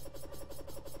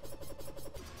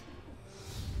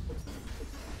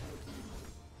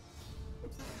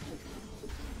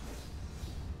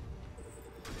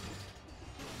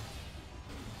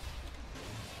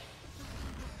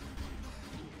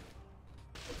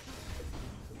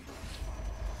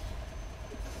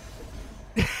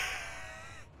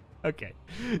 Okay,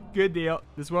 good deal.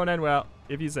 This won't end well,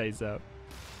 if you say so.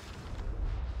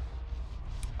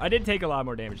 I did take a lot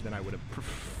more damage than I would have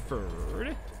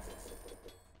preferred.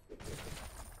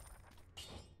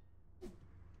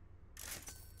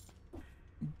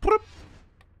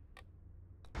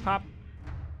 Pop.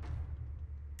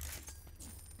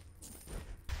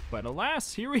 But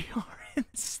alas, here we are in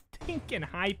stinking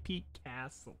High Peak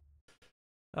Castle.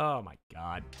 Oh my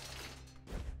god.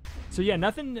 So yeah,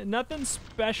 nothing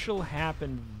special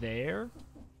happened there.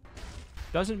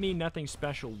 Doesn't mean nothing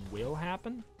special will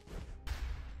happen.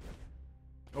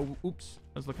 Oh, oops.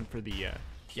 I was looking for the, yeah,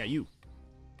 you.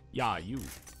 Yeah, you.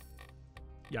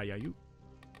 Yeah, you.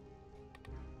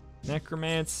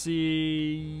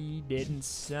 Necromancy, Dead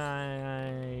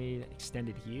Inside,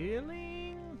 Extended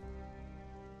Healing?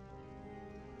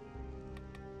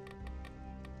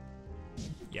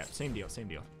 Yeah, same deal, same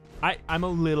deal. I'm a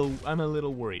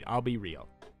little worried. I'll be real.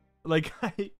 Like,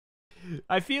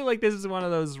 I feel like this is one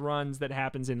of those runs that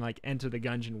happens in, like, Enter the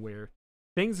Gungeon where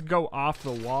things go off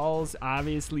the walls,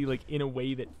 obviously, like, in a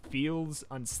way that feels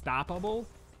unstoppable.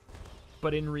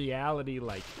 But in reality,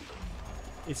 like,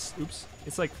 it's, oops,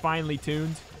 it's, like, finely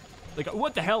tuned. Like,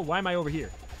 what the hell? Why am I over here?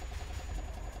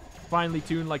 Finely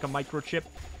tuned like a microchip.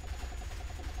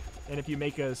 And if you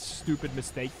make a stupid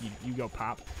mistake, you go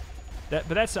pop. But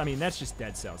that's, I mean, that's just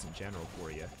Dead Cells in general for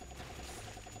you.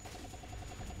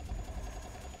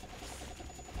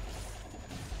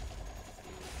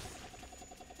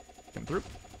 Coming through.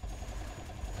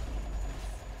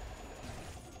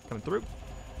 Coming through.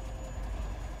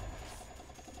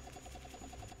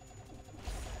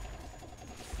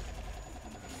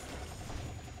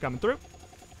 Coming through.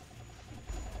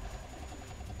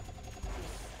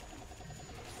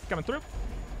 Coming through.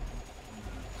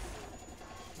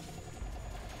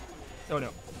 Oh no.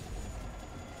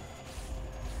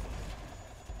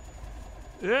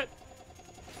 It.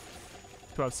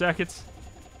 12 seconds.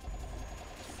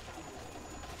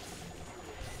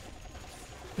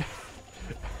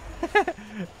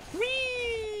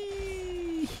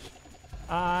 Whee!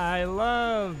 I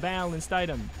love balanced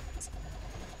items.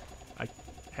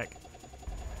 Heck.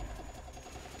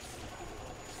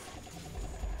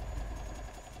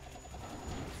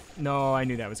 No, I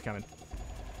knew that was coming.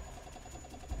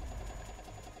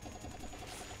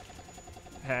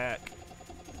 Heck.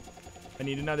 I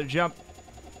need another jump.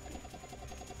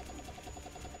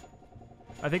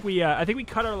 I think we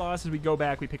cut our losses. We go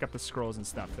back. We pick up the scrolls and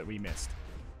stuff that we missed.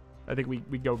 I think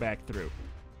we go back through.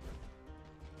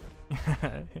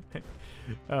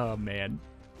 Oh man,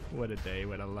 what a day!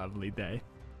 What a lovely day.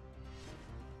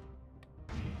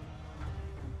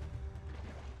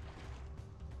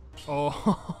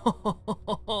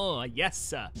 Oh yes,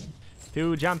 sir.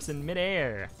 2 jumps in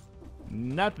midair.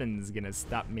 Nothing's gonna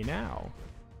stop me now.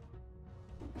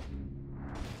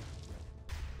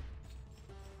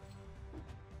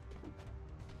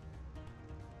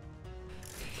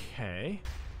 Okay.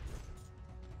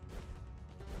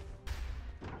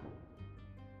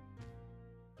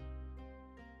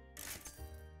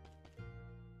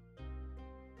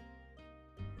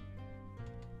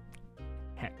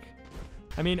 Heck.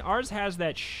 I mean, ours has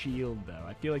that shield, though.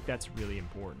 I feel like that's really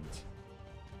important.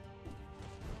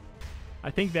 I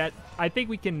think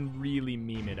we can really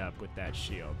meme it up with that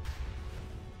shield.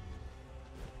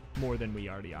 More than we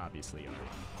already obviously are.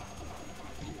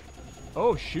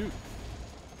 Oh, shoot.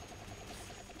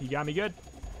 He got me good.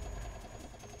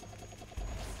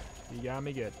 He got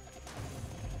me good.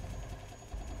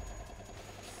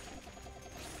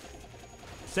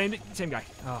 Same guy.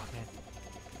 Oh, man.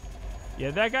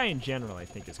 Yeah, that guy in general, I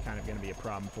think, is kind of going to be a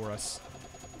problem for us.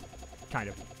 Kind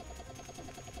of.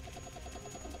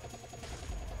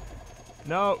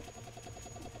 No.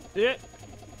 Yep.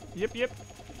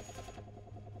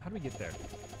 How do we get there?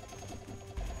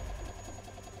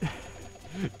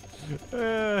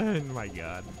 Oh my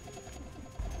god.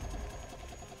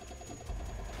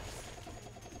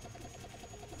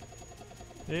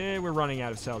 We're running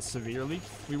out of cells severely.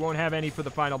 We won't have any for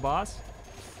the final boss.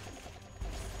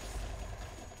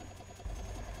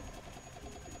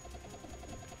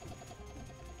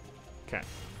 Okay.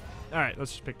 All right,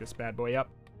 let's just pick this bad boy up.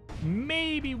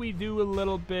 Maybe we do a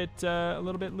little bit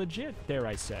legit, dare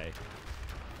I say.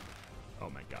 Oh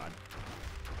my god.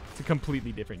 It's a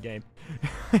completely different game.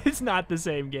 It's not the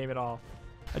same game at all.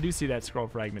 I do see that scroll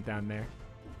fragment down there.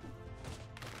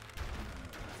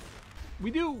 We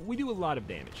do a lot of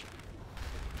damage.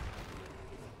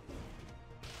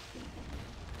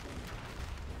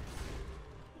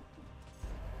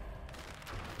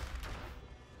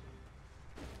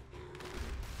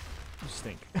 You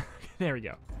stink. There we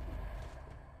go.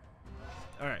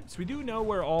 All right, so we do know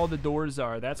where all the doors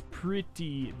are. That's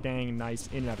pretty dang nice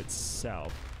in and of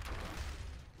itself.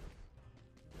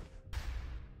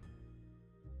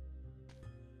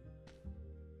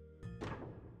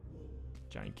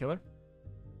 Giant killer.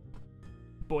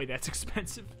 Boy, that's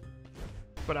expensive.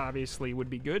 But obviously would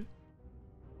be good.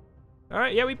 All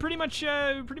right, yeah, we pretty much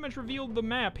revealed the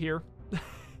map here.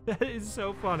 That is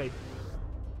so funny.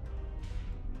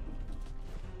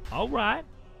 All right.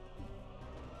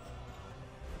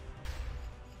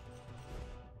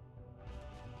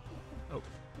 Oh,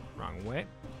 wrong way.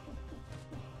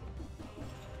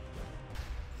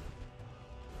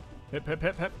 Hip, hip,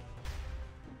 hip, hip.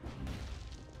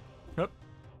 Hup.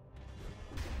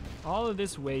 All of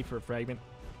this way for a fragment.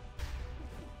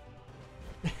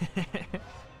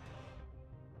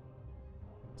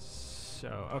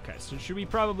 So, okay, so should we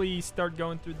probably start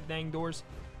going through the dang doors?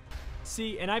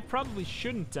 See, and I probably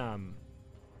shouldn't, I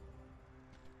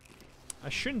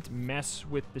shouldn't mess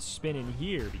with the spin in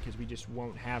here because we just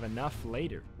won't have enough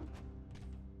later.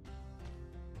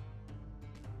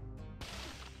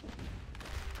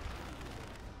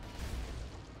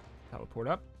 Teleport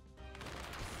up.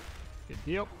 Good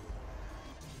deal.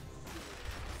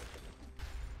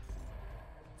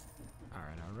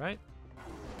 Alright, alright.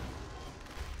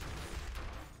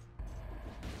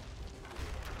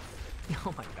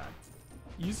 Oh my god.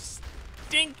 You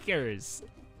stinkers!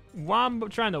 Wombo,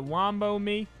 trying to wombo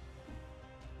me?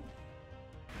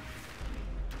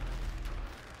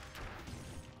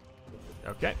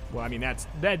 Okay, well, I mean, that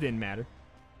didn't matter.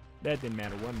 That didn't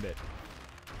matter one bit.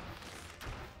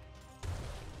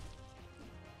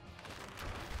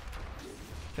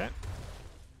 Okay.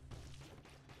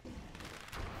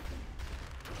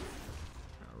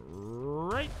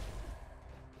 Alright.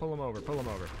 Pull him over, pull him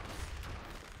over.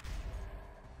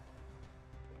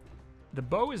 The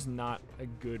bow is not a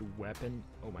good weapon,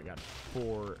 oh my god,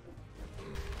 for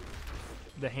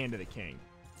the Hand of the King.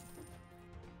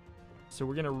 So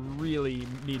we're gonna really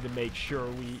need to make sure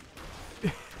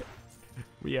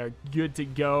we are good to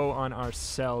go on our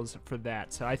cells for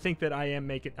that. So I think that I'm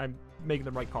making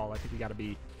the right call. I think we gotta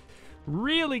be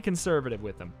really conservative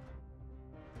with them.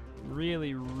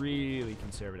 Really, really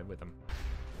conservative with them.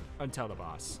 Until the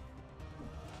boss.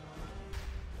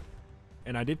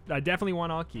 And I definitely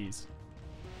want all keys.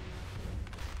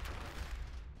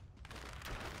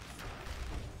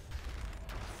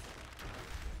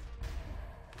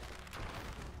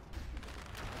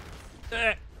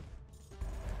 I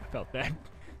felt that.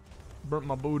 Burnt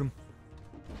my bootum.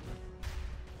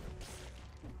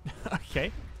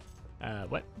 Okay.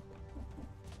 What?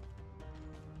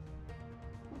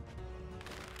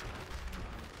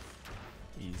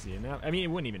 Easy enough. I mean, it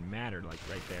wouldn't even matter, like,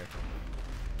 right there.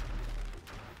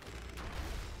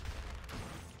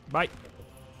 Bye.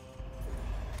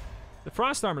 The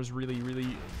frost armor is really,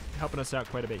 really helping us out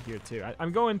quite a bit here, too.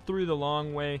 I'm going through the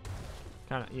long way,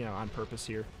 kind of, you know, on purpose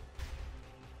here.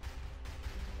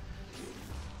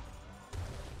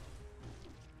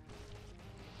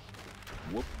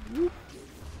 Whoop, whoop.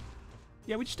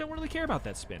 Yeah, we just don't really care about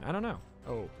that spin. I don't know.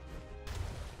 Oh.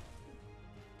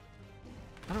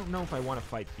 I don't know if I want to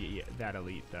fight that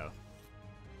elite, though.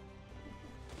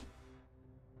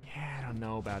 Yeah, I don't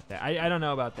know about that. I don't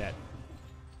know about that.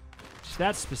 Just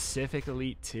that specific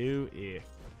elite, too. Yeah.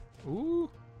 Ooh.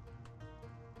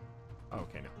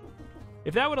 Okay, no.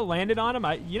 If that would have landed on him,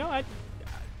 I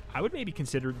would maybe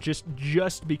consider just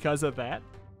because of that.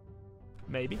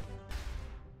 Maybe.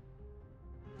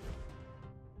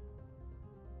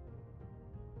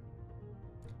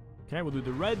 Okay, we'll do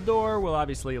the red door. We'll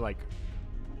obviously, like,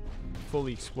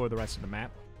 fully explore the rest of the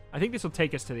map. I think this will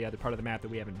take us to the other part of the map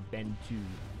that we haven't been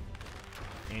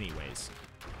to anyways.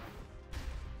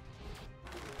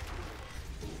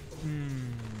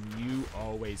 You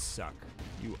always suck.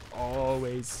 You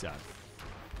always suck.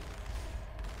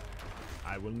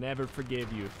 I will never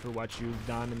forgive you for what you've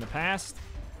done in the past.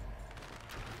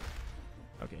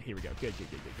 Okay, here we go. Good, good,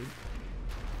 good, good, good.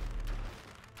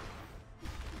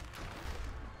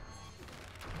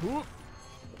 Woo.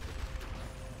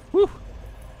 Woo.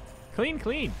 Clean,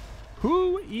 clean.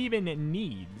 Who even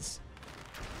needs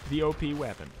the OP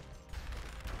weapon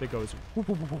that goes...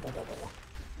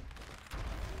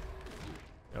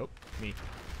 Oh, me.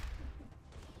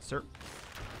 Sir.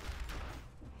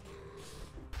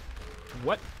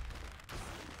 What?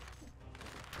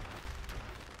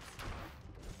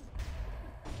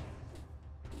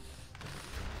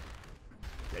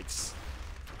 Yikes.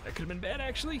 That could have been bad,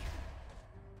 actually.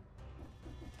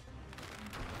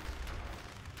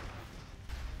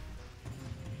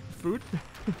 Food?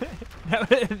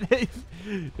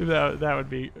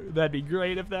 That'd be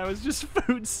great if that was just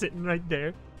food sitting right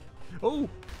there. Oh!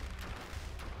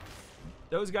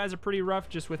 Those guys are pretty rough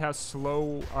just with how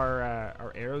slow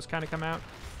our arrows kind of come out.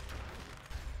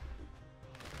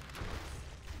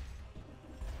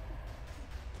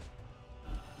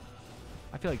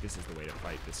 I feel like this is the way to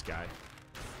fight this guy.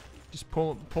 Just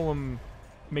pull him,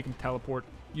 make him teleport,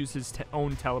 use his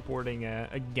own teleporting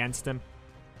against him.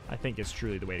 I think it's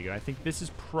truly the way to go. I think this is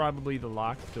probably the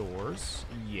locked doors.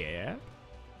 Yeah.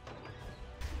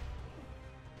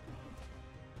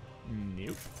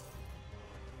 Nope.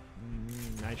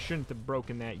 I shouldn't have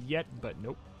broken that yet, but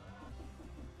nope.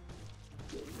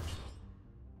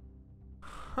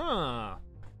 Huh.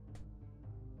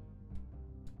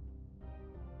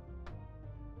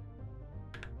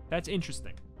 That's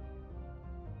interesting.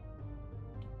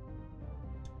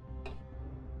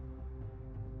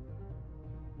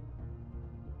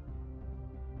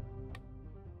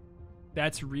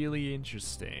 That's really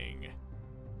interesting.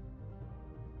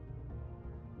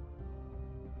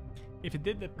 If it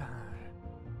did the... No.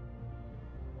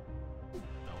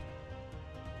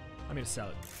 I'm gonna sell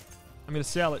it. I'm gonna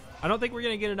sell it. I don't think we're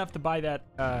gonna get enough to buy that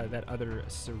that other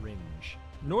syringe.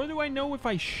 Nor do I know if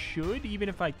I should, even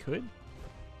if I could.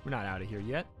 We're not out of here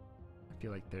yet. I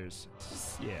feel like there's...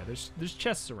 Yeah, there's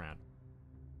chests around.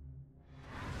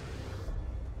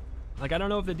 Like, I don't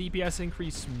know if the DPS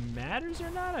increase matters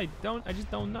or not. I just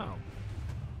don't know.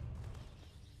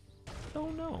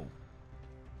 Don't know.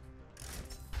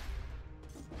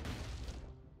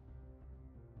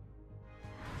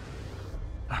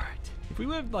 All right. If we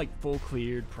would have like full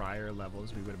cleared prior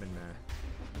levels, we would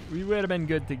have been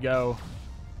good to go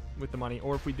with the money.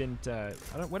 Or if we didn't,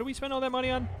 what do we spend all that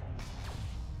money on?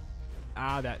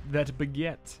 Ah, that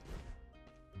baguette.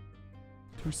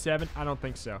 2.7. I don't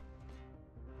think so.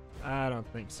 I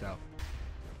don't think so.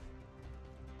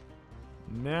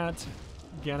 Not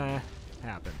gonna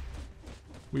happen.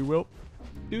 We will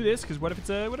do this because what if it's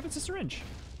a syringe?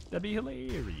 That'd be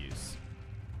hilarious.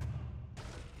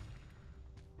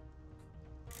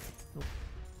 Oh.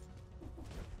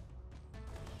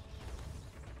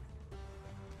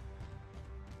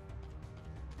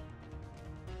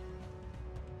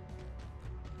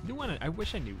 I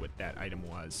wish I knew what that item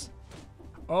was.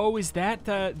 Oh, is that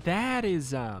that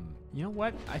is you know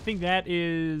what? I think that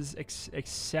is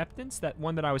acceptance, that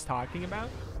one that I was talking about.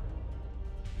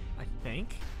 I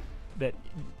think that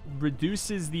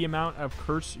reduces the amount of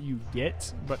curse you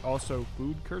get, but also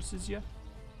food curses you.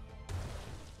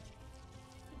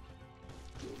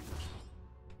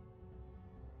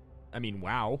 I mean,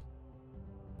 wow.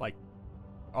 Like,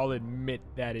 I'll admit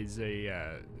that is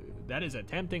a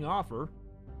tempting offer.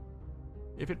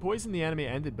 If it poisoned the enemy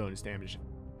and did bonus damage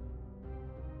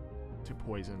to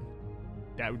poison,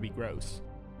 that would be gross.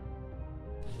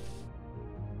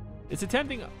 It's a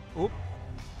tempting... Oh.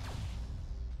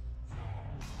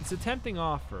 It's a tempting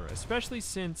offer, especially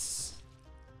since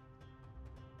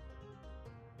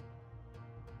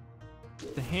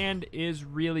the hand is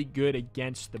really good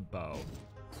against the bow.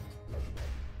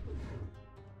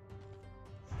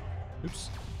 Oops.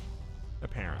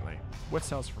 Apparently. What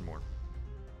sells for more?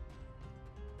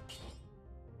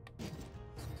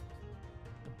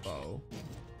 Bow.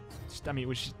 I mean,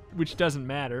 which doesn't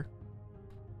matter.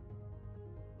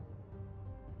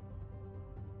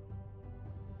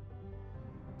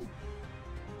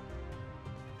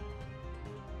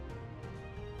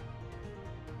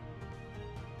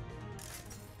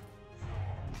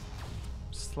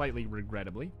 Slightly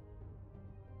regrettably.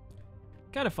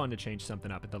 Kind of fun to change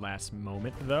something up at the last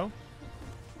moment, though.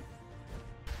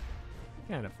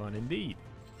 Kind of fun indeed.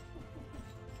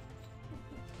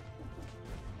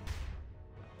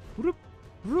 Whoop,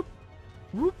 whoop,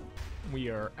 whoop. We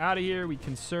are out of here. We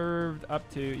conserved up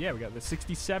to, yeah, we got the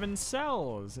 67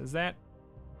 cells. Is that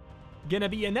gonna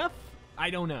be enough? I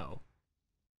don't know.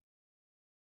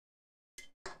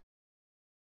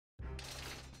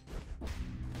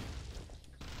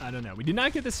 I don't know. We did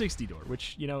not get the 60 door,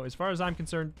 which, you know, as far as I'm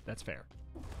concerned, that's fair.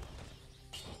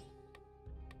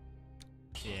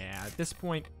 Yeah. Yeah, at this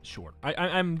point, sure.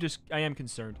 I am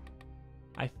concerned.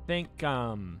 I think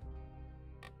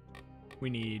we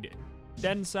need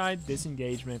dead inside,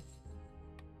 disengagement.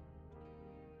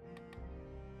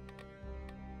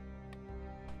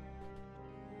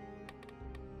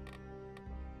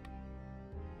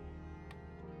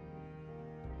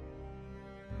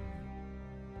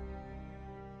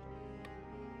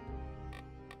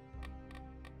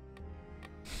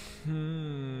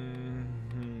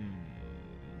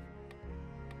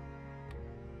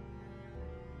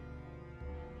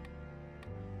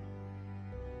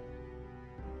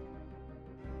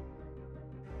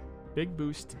 Big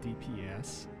boost to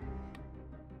DPS.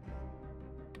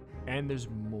 And there's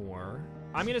more.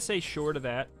 I'm gonna say short of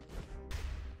that.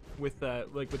 With the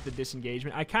with the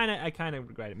disengagement. I kinda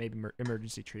regret it. Maybe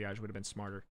emergency triage would have been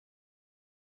smarter.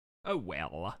 Oh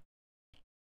well.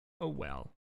 Oh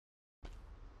well.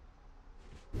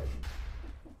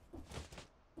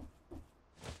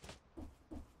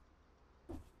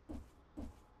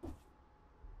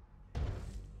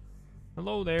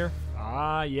 Hello there.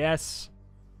 Ah, yes.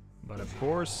 But of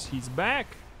course, he's back.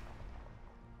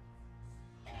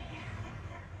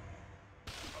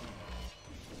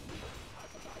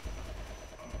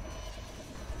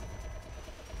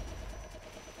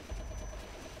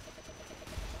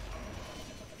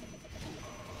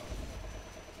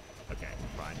 Okay,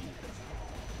 fine.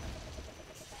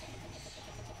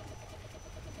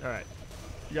 All right.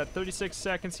 You got 36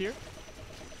 seconds here.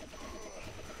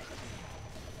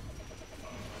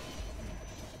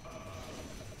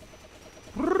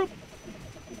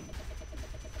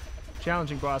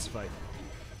 Challenging boss fight.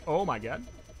 Oh my god.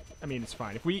 I mean, it's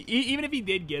fine. If we even if he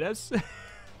did get us,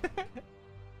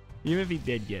 even if he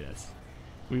did get us,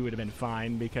 we would have been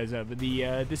fine because of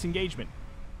the disengagement.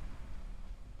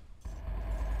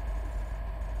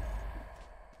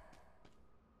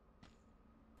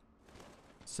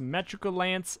 Symmetrical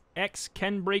lance. X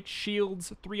can break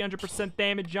shields. 300%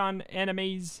 damage on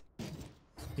enemies.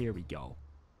 Here we go.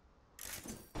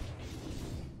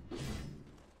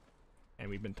 And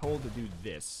we've been told to do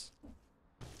this.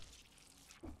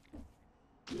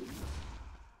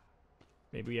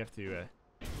 Maybe we have to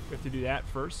do that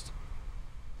first.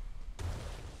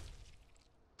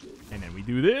 And then we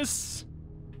do this.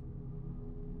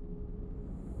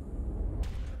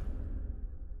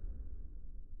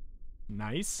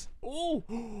 Nice. Oh!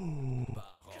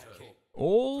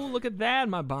 Oh, look at that.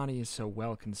 My body is so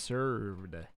well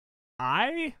conserved.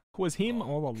 I was him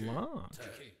all along.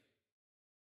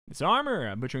 This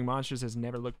armor, butchering monsters, has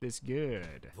never looked this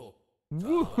good.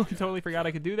 Woo! Totally forgot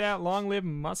I could do that. Long live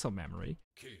muscle memory.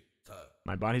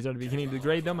 My body's already beginning to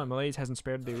degrade though. My malaise hasn't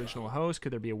spared the original host.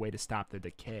 Could there be a way to stop the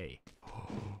decay?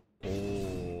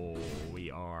 Oh, we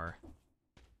are.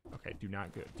 Okay, do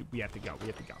not go. We have to go. We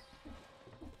have to go.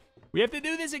 We have to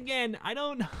do this again. I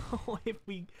don't know if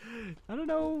I don't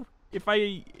know if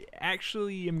I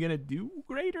actually am gonna do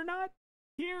great or not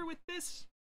here with this.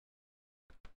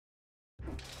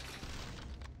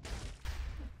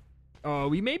 Oh,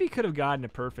 we maybe could have gotten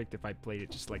it perfect if I played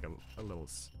it just like a little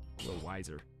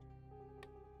wiser.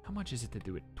 How much is it to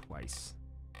do it twice?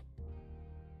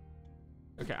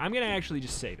 Okay, I'm gonna actually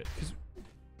just save it because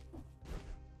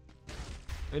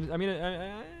I'm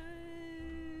gonna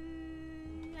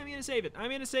save it. I'm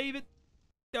gonna save it.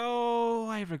 Oh,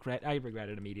 I regret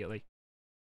it immediately.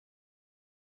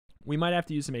 We might have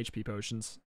to use some HP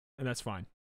potions, and that's fine.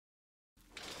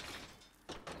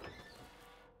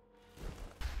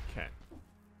 Okay.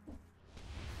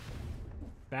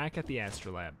 Back at the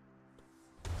Astrolab.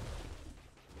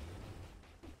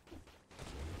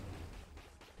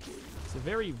 It's a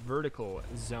very vertical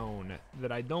zone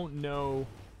that I don't know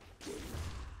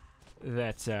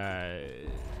that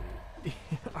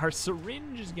our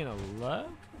syringe is gonna love.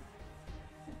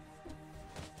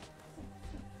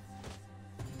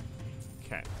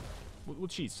 Okay. We'll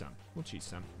cheese some. We'll cheese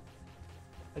some.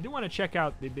 I do want to check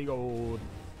out the big old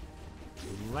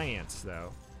lance,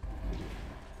 though.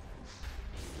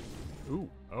 Ooh.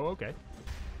 Oh, okay.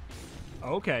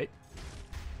 Okay.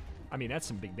 I mean, that's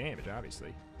some big damage,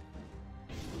 obviously.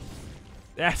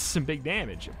 That's some big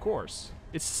damage, of course.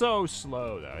 It's so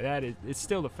slow, though. It's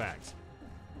still the fact.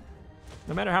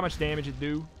 No matter how much damage it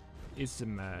do, it's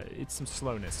some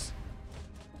slowness.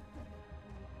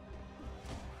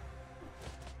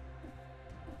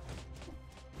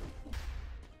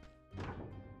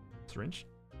 Syringe.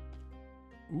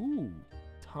 Ooh,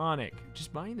 tonic.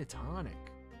 Just buying the tonic.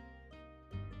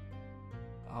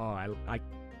 Oh, I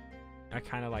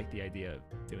kind of like the idea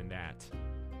of doing that.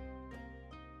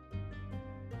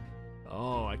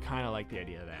 Oh, I kind of like the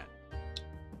idea of that.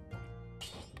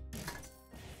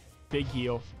 Big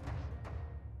heal.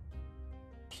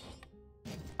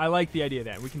 I like the idea of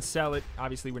that. We can sell it.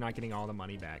 Obviously, we're not getting all the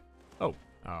money back. Oh.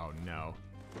 Oh, no.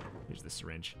 Here's the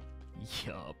syringe.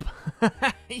 Yup.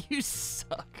 You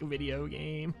suck, video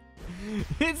game.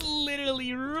 It's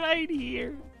literally right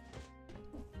here.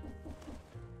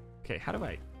 Okay, how do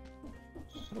I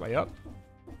up?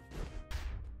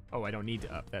 Oh, I don't need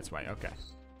to up. That's why. Okay.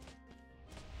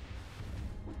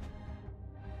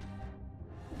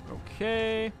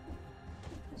 Okay.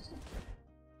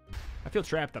 I feel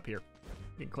trapped up here.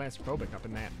 Getting claustrophobic up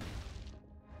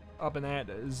in that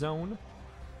zone.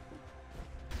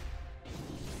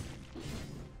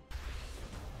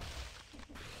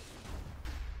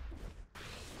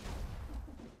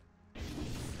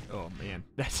 Oh man,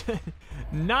 that's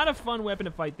not a fun weapon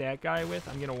to fight that guy with.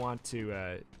 I'm gonna want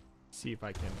to see if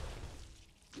I can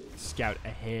scout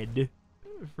ahead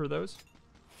for those.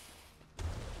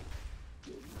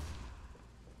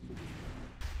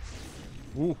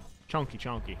 Ooh, chunky,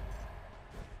 chunky.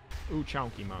 Ooh,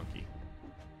 chunky monkey.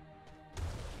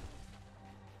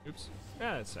 Oops.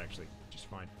 Yeah, that's actually just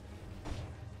fine.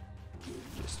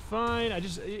 Just fine.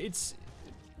 It's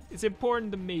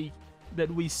important to me that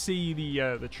we see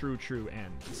the true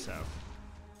end. So.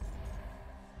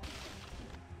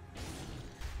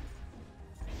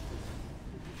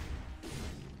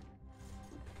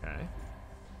 Okay.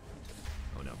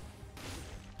 Oh no.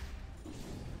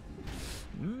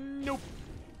 Nope.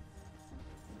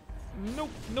 Nope.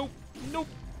 Nope. Nope.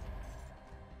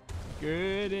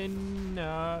 Good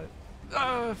enough.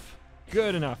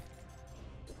 Good enough.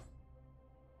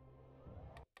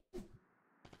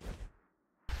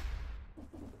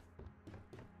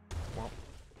 Well,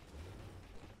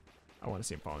 I want to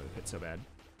see him fall into the pit so bad.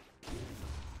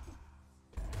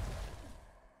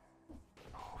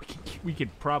 Oh, we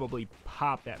could probably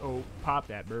pop that. Oh, pop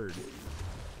that bird.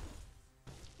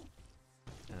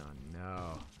 Oh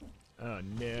no. Oh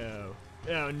no.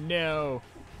 Oh no.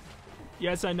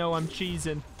 Yes, I know I'm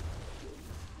cheesing.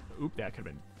 Oop, that could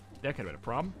have been a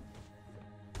problem.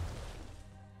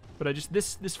 But I just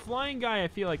this flying guy, I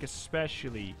feel like,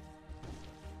 especially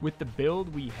with the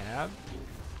build we have.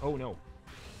 Oh no.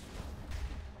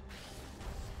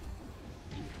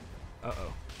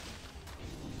 Uh-oh.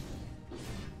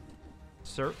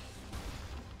 Sir?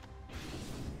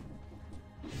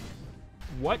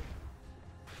 What?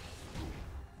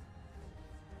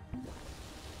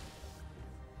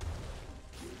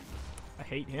 I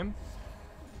hate him.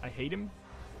 I hate him.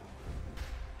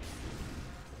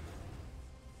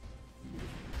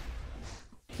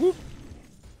 Whoop.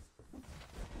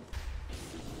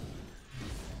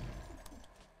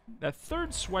 That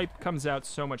third swipe comes out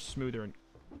so much smoother and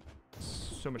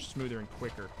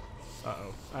quicker.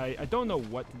 Uh-oh. I don't know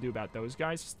what to do about those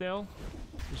guys still.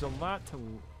 There's a lot to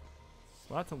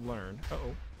learn.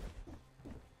 Uh-oh.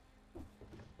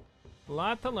 A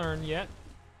lot to learn yet.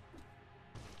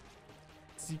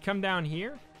 Does he come down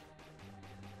here?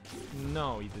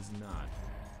 No, he does not.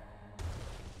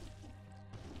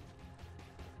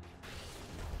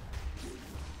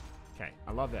 Okay,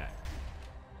 I love that.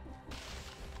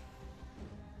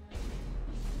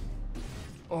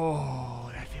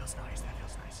 Oh, that feels nice. That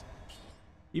feels nice.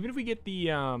 Even if we get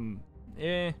the,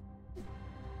 I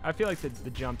feel like the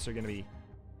jumps are gonna be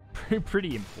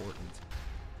pretty important.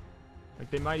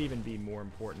 Like, they might even be more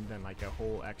important than, like, a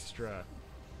whole extra...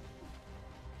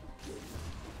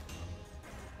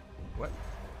 What?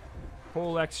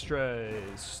 Whole extra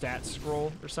stat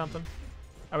scroll or something,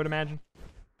 I would imagine.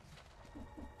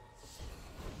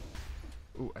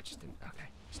 Ooh, I just didn't... Okay.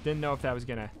 Just didn't know if that was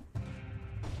gonna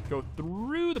go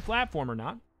through the platform or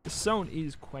not. The zone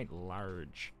is quite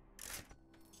large.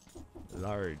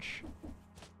 Large.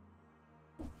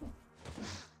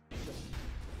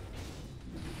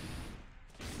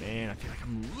 Man, I feel like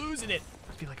I'm losing it.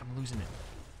 I feel like I'm losing it.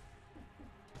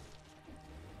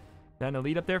 Is that an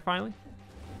elite up there finally?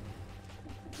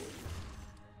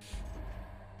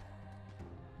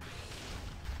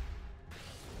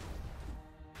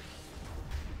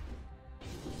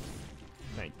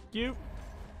 Thank you.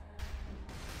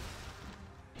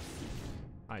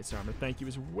 Ice armor, thank you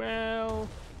as well.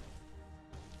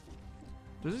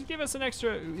 Does this give us an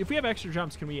extra... If we have extra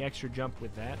jumps, can we extra jump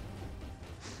with that?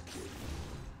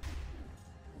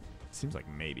 Seems like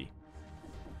maybe.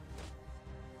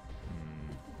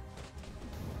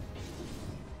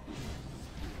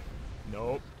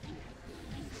 Nope.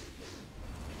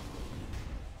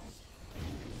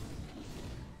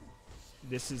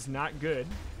 This is not good.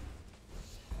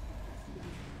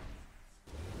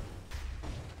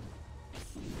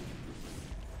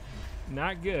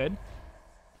 Not good.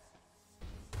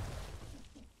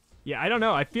 Yeah, I don't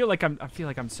know. I feel like I'm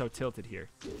so tilted here.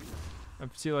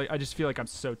 I just feel like I'm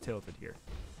so tilted here.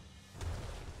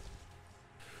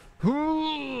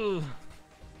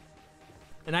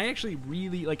 And I actually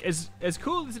really, like, as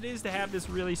cool as it is to have this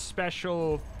really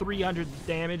special 300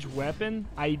 damage weapon,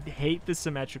 I hate the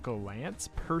symmetrical lance,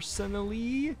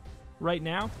 personally, right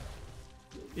now.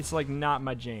 It's, like, not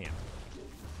my jam.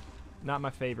 Not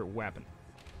my favorite weapon.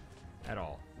 At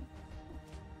all.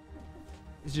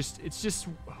 It's just,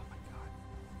 oh my god.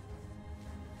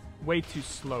 Way too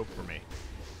slow for me.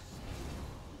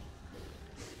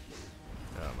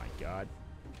 Oh my god.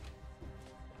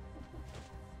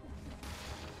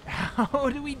 How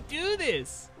do we do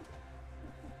this?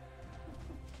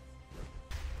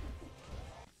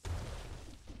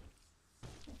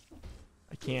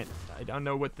 I can't. I don't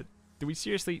know what the... Do we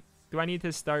seriously... Do I need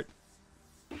to start...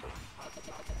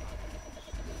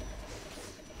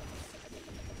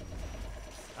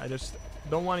 I just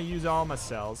don't want to use all my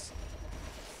cells.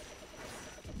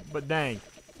 But dang.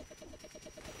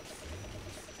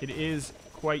 It is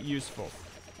quite useful.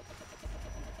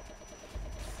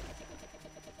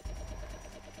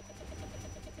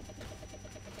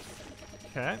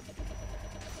 Okay.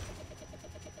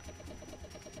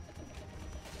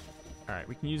 Alright,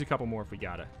 we can use a couple more if we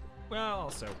gotta. Well,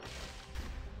 also...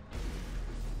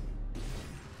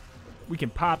 We can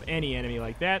pop any enemy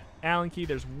like that. Allen key,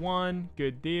 there's one.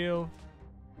 Good deal.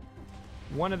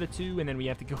 One of the two, and then we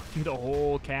have to go through the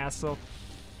whole castle.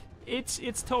 It's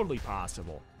totally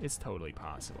possible. It's totally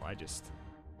possible. I just...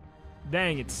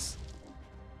 Dang,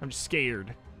 I'm just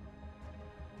scared.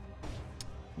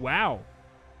 Wow.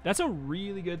 That's a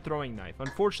really good throwing knife.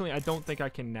 Unfortunately, I don't think I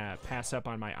can pass up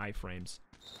on my iframes.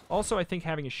 Also, I think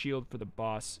having a shield for the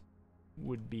boss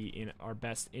would be in our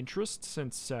best interest,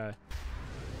 since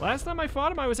last time I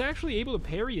fought him, I was actually able to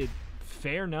parry a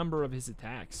fair number of his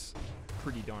attacks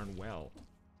pretty darn well.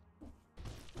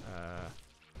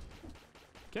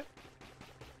 Okay.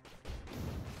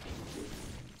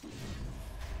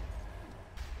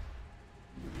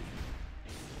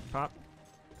 Pop.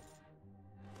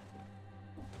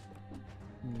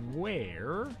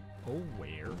 Where? Oh,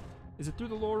 where? Is it through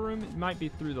the lore room? It might be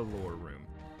through the lore room.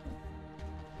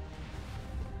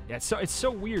 Yeah, it's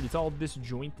so weird. It's all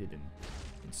disjointed and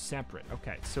separate.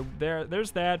 Okay, so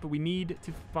there's that, but we need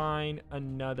to find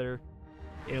another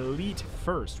elite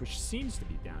first, which seems to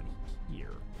be down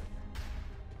here.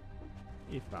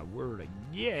 If I were to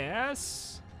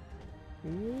guess,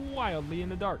 wildly in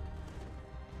the dark.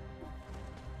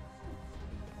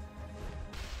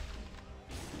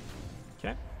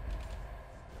 Okay.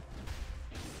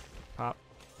 Pop.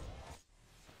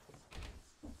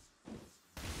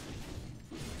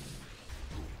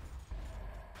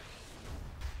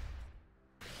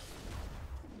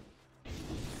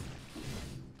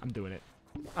 I'm doing it.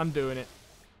 I'm doing it.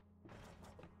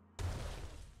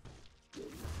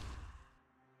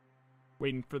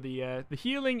 Waiting for the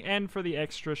healing and for the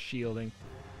extra shielding.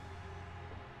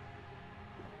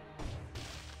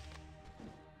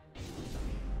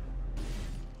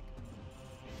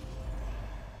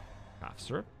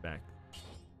 Officer, back.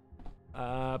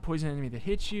 Poison enemy that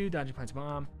hits you, dodging plants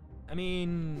bomb. I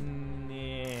mean,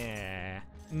 yeah.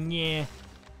 Yeah.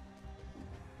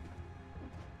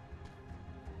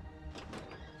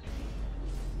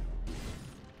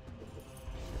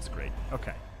 That's great.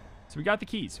 Okay. So we got the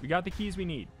keys. We got the keys we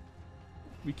need.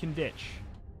 We can ditch.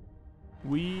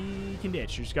 We can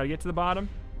ditch. You just gotta get to the bottom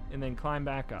and then climb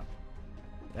back up.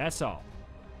 That's all.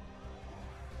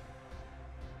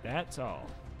 That's all.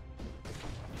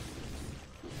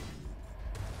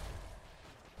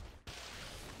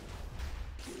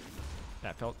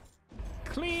 That felt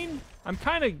clean. I'm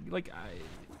kind of like, I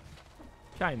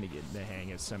kind of get the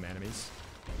hang of some enemies.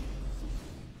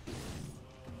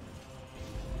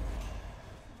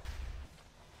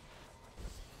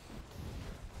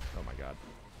 Oh my god.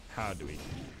 How do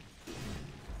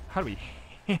we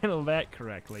handle that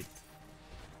correctly?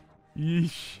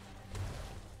 Yeesh.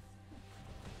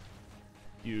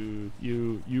 You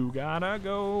gotta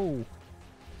go.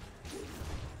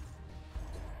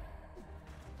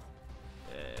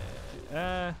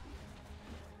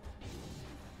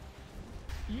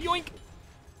 Yoink!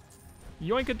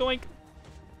 Yoink-a-doink!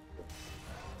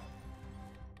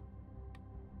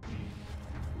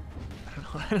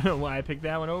 I don't know why I picked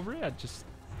that one over it.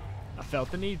 I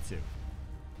felt the need to.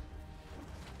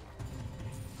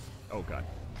 Oh god.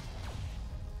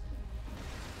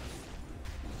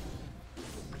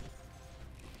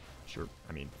 Sure,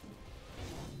 I mean,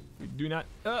 we do not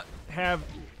have...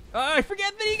 I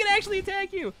forget that he can actually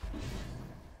attack you!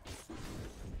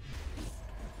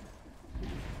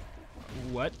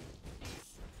 What?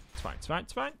 It's fine, it's fine,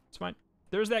 it's fine, it's fine.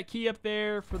 There's that key up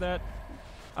there for that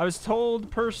I was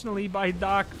told personally by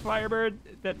Doc Firebird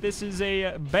that this is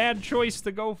a bad choice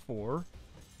to go for,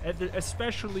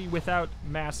 especially without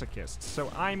masochists.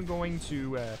 So I'm going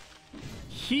to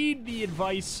heed the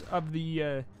advice of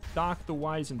the Doc the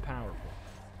Wise and Powerful.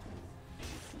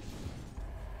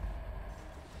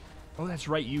 Oh, that's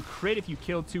right. You crit if you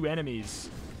kill 2 enemies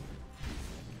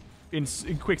in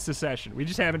quick succession. We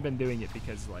just haven't been doing it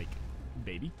because, like,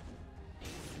 baby.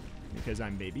 Because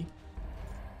I'm baby.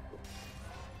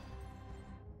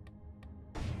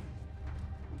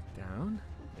 Down,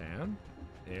 down.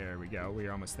 There we go.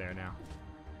 We're almost there now.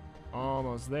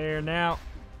 Almost there now.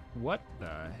 What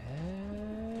the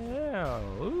hell?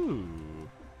 Ooh.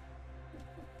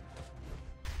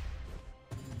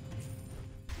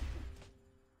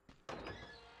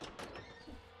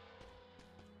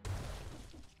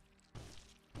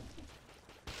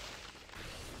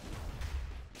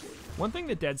 One thing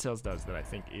that Dead Cells does that I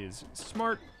think is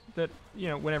smart, that, you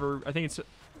know, whenever, I think it's,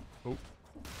 oh,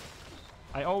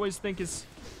 I always think is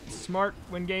smart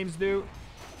when games do,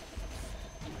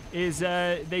 is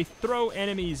they throw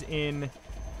enemies in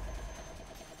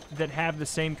that have the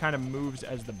same kind of moves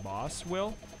as the boss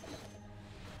will.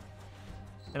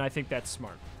 And I think that's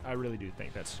smart. I really do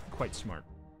think that's quite smart.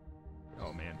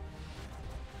 Oh, man.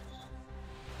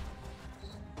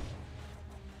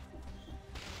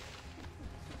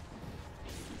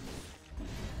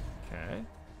 Okay,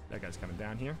 that guy's coming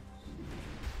down here.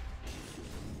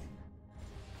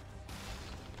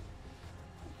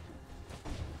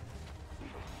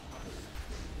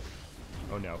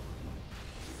 Oh no.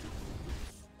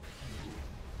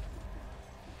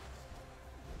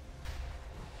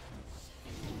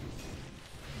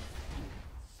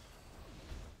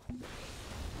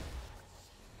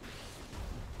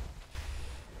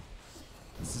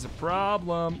 This is a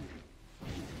problem.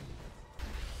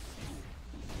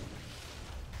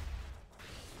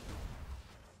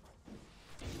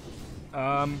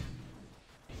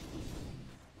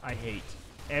 I hate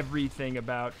everything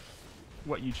about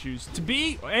what you choose to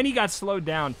be, and he got slowed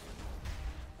down.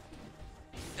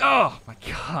 Oh my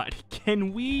god,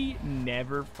 can we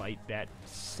never fight that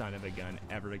son of a gun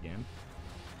ever again?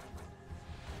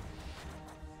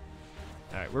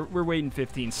 Alright, we're waiting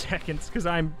 15 seconds, because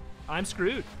I'm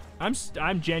screwed.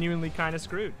 I'm genuinely kind of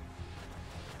screwed.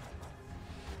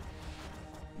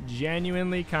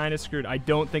 Genuinely kind of screwed. I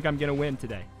don't think I'm gonna win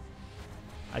today.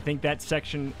 I think that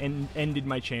section ended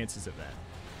my chances of that.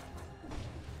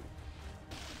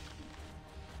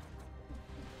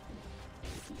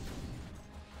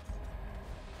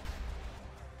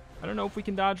 I don't know if we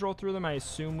can dodge roll through them. I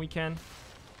assume we can.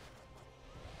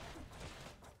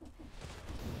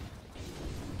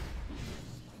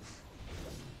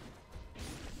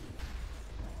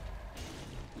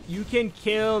 You can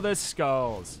kill the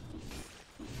skulls.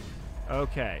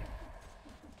 Okay.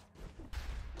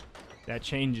 That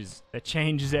changes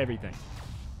everything.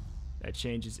 That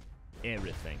changes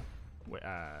everything. What?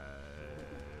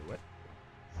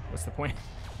 What's the point?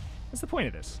 What's the point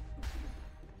of this?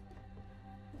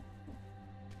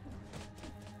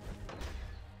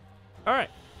 All right.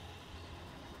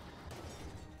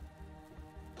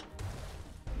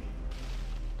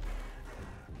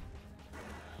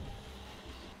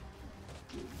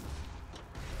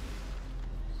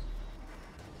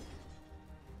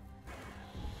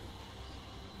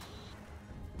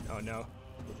 Oh no.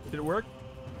 Did it work?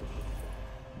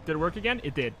 Did it work again?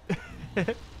 It did.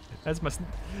 That's my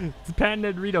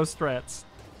patented Rito strats.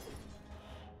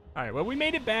 Alright, well, we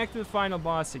made it back to the final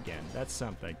boss again. That's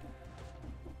something.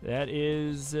 That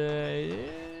is,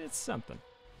 it's something.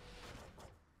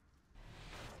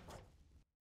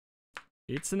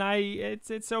 It's okay.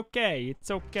 It's okay.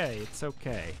 It's okay.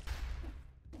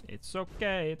 It's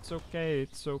okay. It's okay.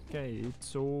 It's okay.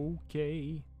 It's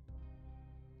okay.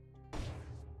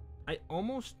 I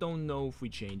almost don't know if we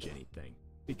change anything,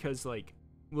 because, like,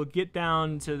 we'll get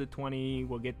down to the 20,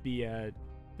 we'll get the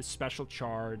special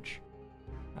charge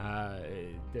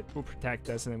that will protect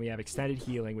us, and then we have extended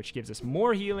healing, which gives us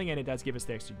more healing, and it does give us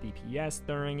the extra DPS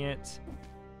during it.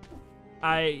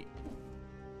 I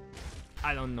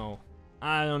don't know.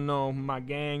 I don't know, my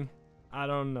gang. I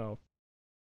don't know.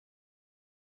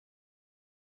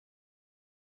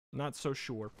 Not so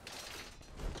sure.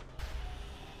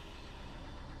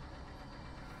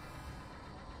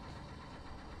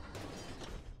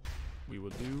 We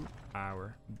will do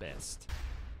our best.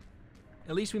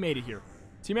 At least we made it here.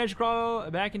 So you managed to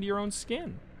crawl back into your own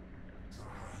skin.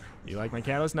 You like my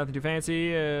catalyst? Nothing too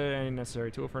fancy. Any necessary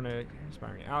tool for an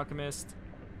aspiring alchemist.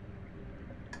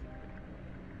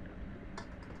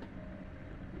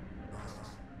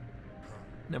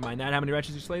 Never mind that. How many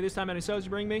wretches you slay this time? How many souls you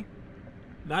bring me?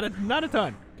 Not a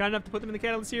ton. Got enough to put them in the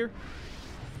catalyst here.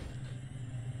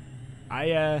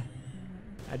 I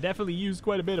definitely used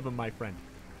quite a bit of them, my friend.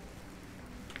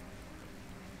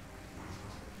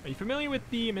 Are you familiar with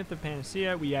the myth of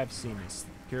Panacea? We have seen this.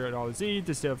 Cured all disease,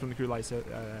 distilled from the crude life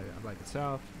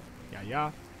itself.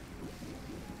 Yeah.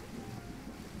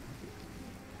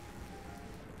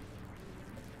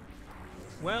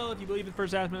 Well, if you believe in the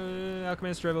first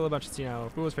alchemist, drivel a bunch of senile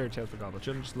fools, fairy tales for gullible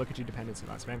children. Just look at you, dependence,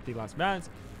 lots of empathy, lots of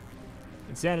balance,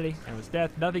 insanity, endless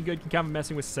death. Nothing good can come from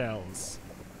messing with cells.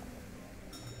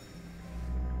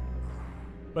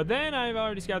 But then I've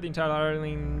already scouted the entire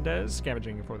island,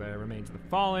 scavenging for the remains of the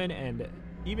fallen, and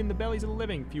even the bellies of the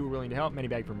living. Few were willing to help, many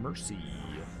begged for mercy.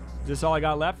 Is this all I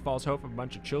got left? False hope of a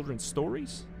bunch of children's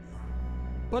stories?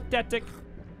 Pathetic.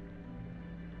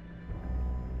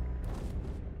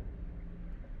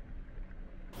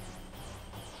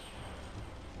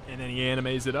 And then he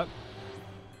animates it up.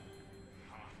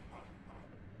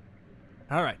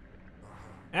 Alright.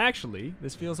 Actually,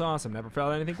 this feels awesome. Never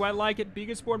felt anything quite like it. Be a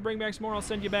good sport, bring back some more, I'll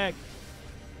send you back.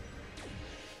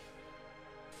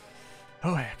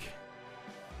 Oh heck.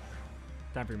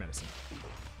 Time for your medicine.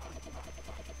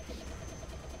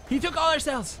 He took all our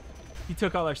cells! He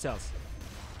took all our cells.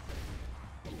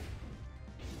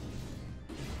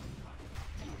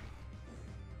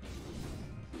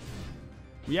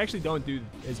 We actually don't do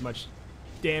as much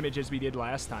damage as we did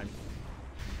last time.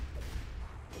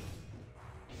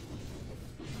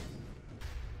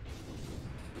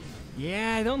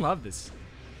 Yeah, I don't love this.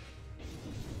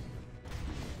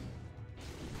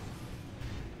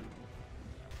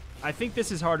 I think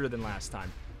this is harder than last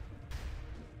time.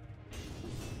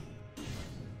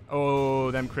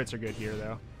 Oh, them crits are good here,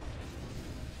 though.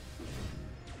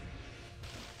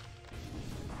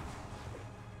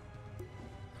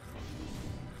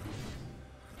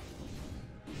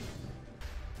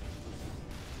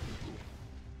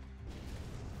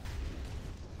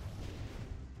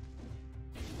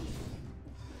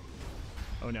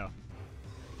 Oh no.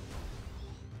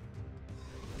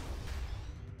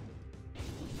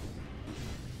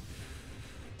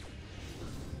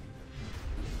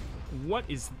 What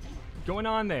is going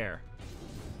on there?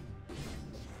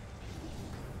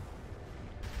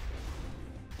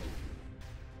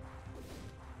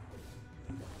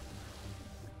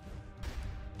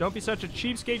 Don't be such a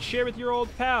cheapskate, share with your old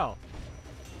pal.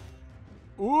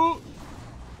 Ooh.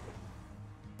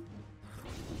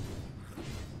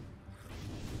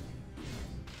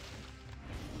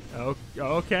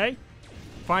 Okay.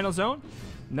 Final zone?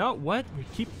 No, what? We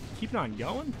keep on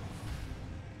going?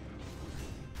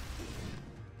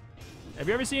 Have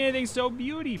you ever seen anything so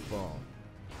beautiful?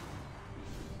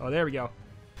 Oh, there we go.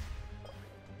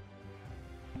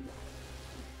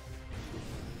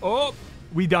 Oh,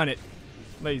 we done it,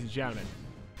 ladies and gentlemen.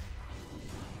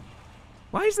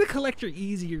 Why is the collector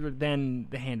easier than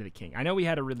the Hand of the King? I know we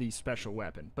had a really special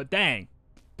weapon, but dang.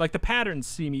 Like, the patterns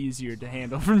seem easier to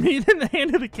handle for me than the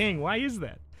Hand of the King. Why is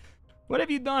that? What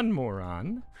have you done,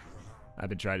 moron? I've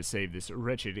been trying to save this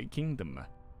wretched kingdom.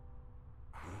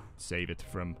 Save it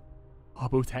from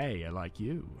Arboretum like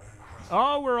you.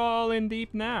 Oh, we're all in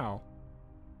deep now.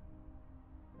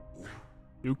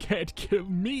 You can't kill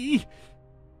me.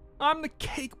 I'm the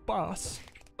cake boss.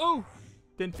 Oh,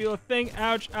 didn't feel a thing.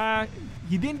 Ouch.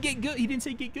 He didn't get good. He didn't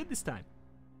say get good this time.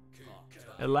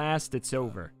 At last, it's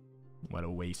over. What a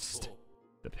waste.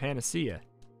 The Panacea.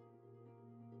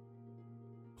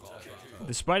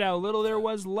 Despite how little there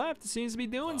was left, it seems to be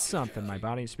doing something. My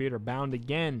body and spirit are bound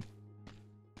again.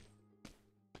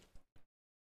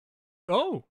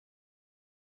 Oh!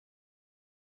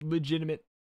 Legitimately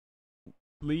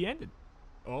ended.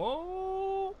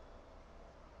 Oh!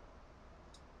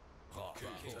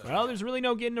 Well, there's really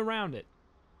no getting around it.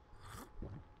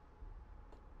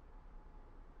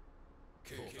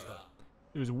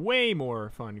 It was way more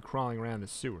fun crawling around the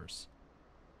sewers.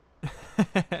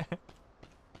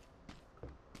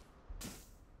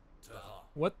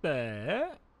 What the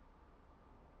heck?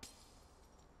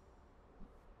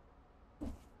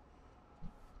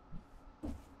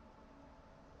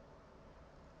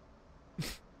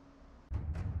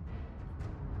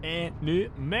 And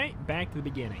back to the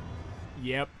beginning.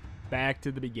 Yep, back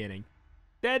to the beginning.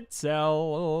 Dead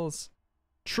cells.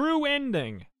 True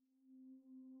ending.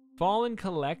 Fallen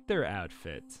collector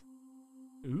outfit.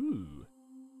 Ooh.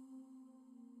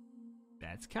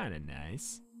 That's kind of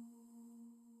nice.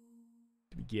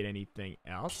 Did we get anything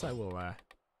else? I will we'll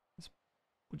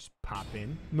just pop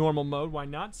in normal mode. Why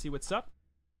not? See what's up.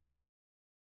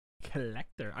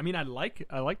 Collector. I mean, I like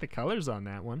the colors on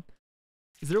that one.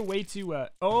 Is there a way to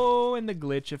oh, and the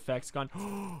glitch effect's gone.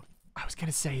 I was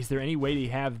gonna say, is there any way to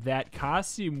have that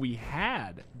costume we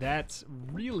had? That's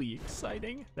really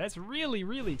exciting. That's really,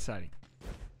 really exciting.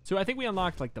 So I think we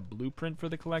unlocked like the blueprint for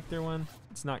the collector one.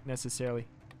 It's not necessarily.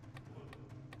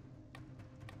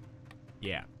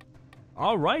 Yeah.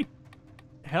 All right.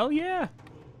 Hell yeah.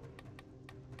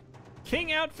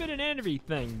 King outfit and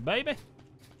everything, baby.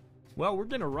 Well, we're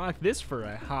gonna rock this for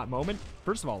a hot moment.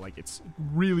 First of all, like, it's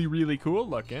really, really cool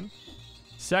looking.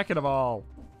 Second of all,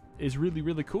 is really,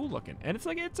 really cool looking. And it's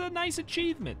like, it's a nice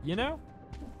achievement, you know?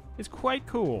 It's quite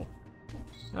cool.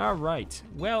 All right.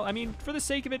 Well, I mean, for the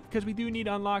sake of it, because we do need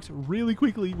unlocks really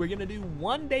quickly, we're gonna do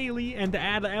one daily and to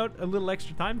add out a little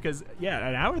extra time, because, yeah,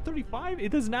 an hour 35,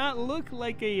 it does not look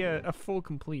like a full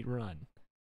complete run.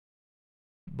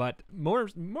 But more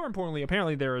importantly,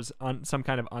 apparently there is some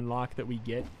kind of unlock that we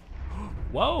get.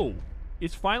 Whoa!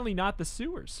 It's finally not the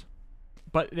sewers.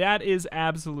 But that is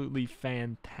absolutely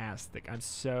fantastic. I'm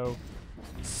so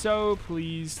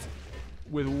pleased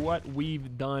with what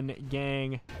we've done,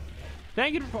 gang.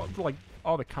 Thank you for like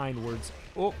all the kind words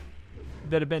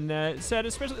that have been said,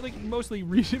 especially like mostly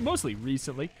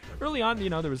recently. Early on, you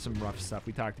know, there was some rough stuff.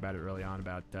 We talked about it early on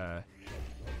about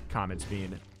comments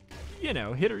being, you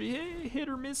know, hit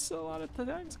or miss a lot of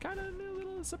times, kind of a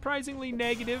little surprisingly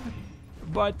negative.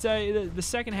 But the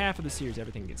second half of the series,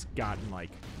 everything gets gotten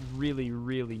like really,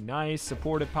 really nice,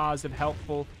 supportive, positive,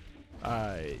 helpful.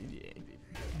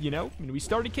 You know, I mean, we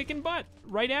started kicking butt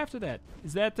right after that.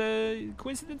 Is that a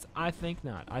coincidence? I think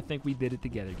not. I think we did it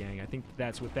together, gang. I think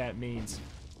that's what that means.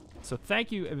 So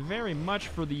thank you very much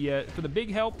for the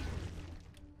big help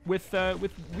with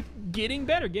getting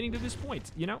better, getting to this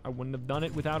point. You know, I wouldn't have done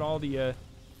it without all the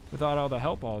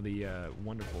help, all the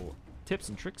wonderful tips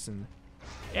and tricks and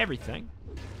everything.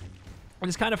 And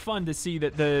it's kind of fun to see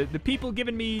that the people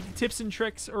giving me tips and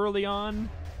tricks early on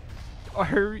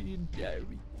are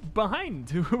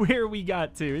behind where we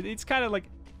got to. It's kind of like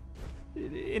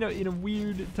in a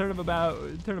weird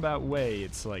turnabout way.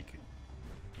 It's like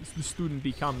the student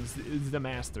becomes the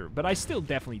master, but I still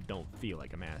definitely don't feel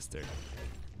like a master.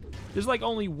 There's like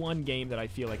only one game that I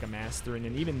feel like a master in,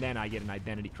 and even then I get an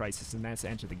identity crisis, and that's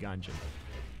Enter the Gungeon.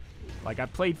 Like, I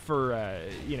played for,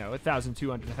 you know,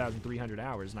 1,200, 1,300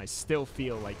 hours, and I still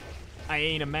feel like I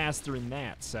ain't a master in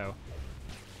that, so.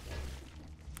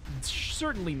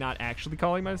 Certainly not actually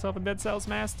calling myself a Dead Cells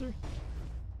master.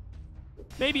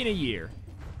 Maybe in a year.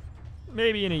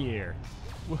 Maybe in a year.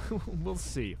 We'll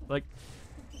see. Like,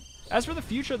 as for the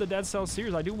future of the Dead Cells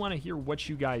series, I do want to hear what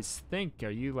you guys think. Are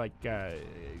you, like,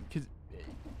 because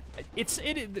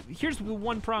here's the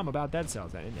one problem about Dead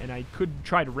Cells, and I could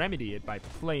try to remedy it by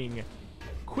playing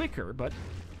quicker, but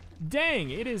dang,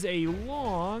 it is a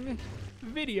long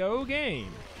video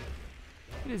game.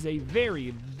 It is a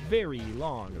very, very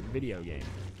long video game.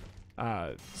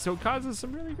 So it causes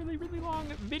some really, really, really long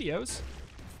videos,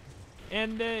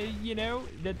 and you know,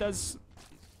 that does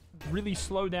really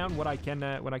slow down what I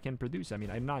can produce. I mean,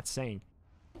 I'm not saying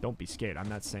don't be scared. I'm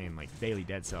not saying like daily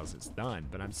Dead Cells is done,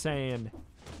 but I'm saying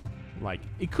like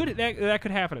that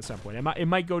could happen at some point. It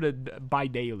might go to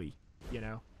bi-daily, you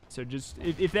know. So just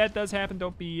if that does happen,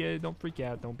 don't freak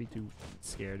out. Don't be too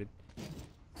scared.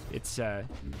 It's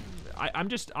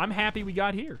I'm happy we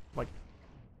got here. Like,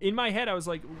 in my head, I was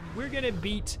like, we're gonna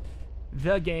beat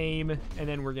the game and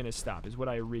then we're gonna stop, is what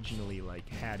I originally like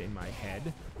had in my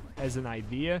head as an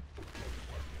idea.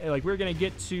 Like, we're gonna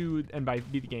get to, and by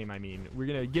beat the game I mean we're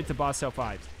gonna get to boss cell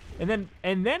 5s, and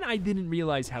then I didn't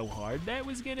realize how hard that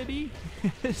was gonna be.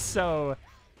 So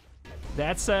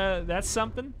that's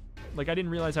something. Like, I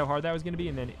didn't realize how hard that was going to be,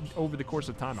 and then over the course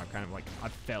of time, I kind of, like, I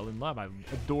fell in love. I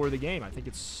adore the game. I think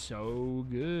it's so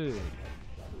good.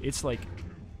 It's, like,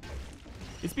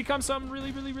 it's become something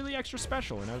really, really, really extra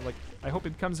special, and I hope it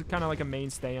becomes kind of like a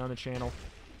mainstay on the channel.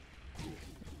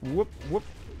 Whoop, whoop.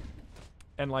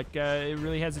 And, like, it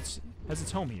really has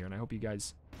its home here, and I hope you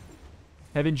guys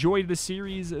have enjoyed the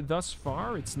series thus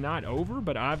far. It's not over,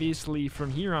 but obviously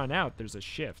from here on out, there's a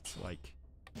shift, like...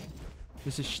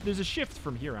 There's a shift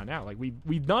from here on out. Like,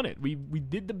 we've done it. We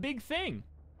did the big thing.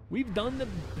 We've done the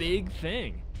big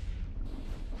thing,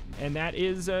 and that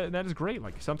is great.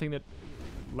 Like, something that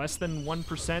less than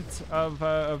 1%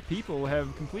 of people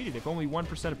have completed. If only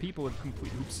 1% of people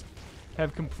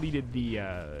have completed the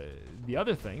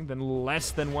other thing, then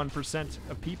less than 1%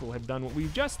 of people have done what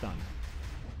we've just done.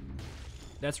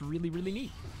 That's really, really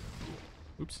neat.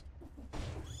 Oops.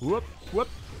 Whoop, whoop,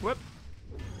 whoop.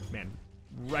 Man.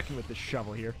 Wrecking with the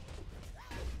shovel here.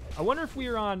 I wonder if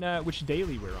we're on which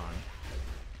daily we're on.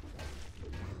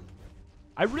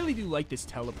 I really do like this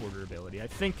teleporter ability. I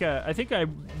think I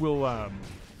will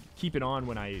keep it on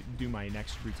when I do my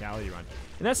next brutality run.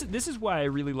 And this is why I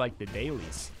really like the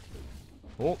dailies.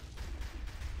 Oh.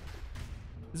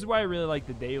 This is why I really like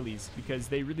the dailies, because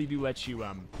they really do let you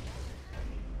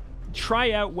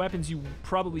try out weapons you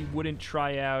probably wouldn't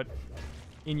try out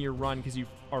in your run, because you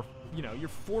are, you know, you're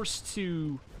forced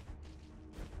to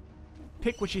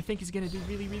pick what you think is going to do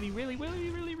really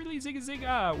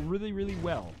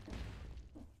well.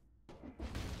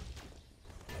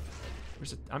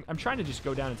 I'm trying to just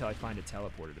go down until I find a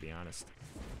teleporter, to be honest.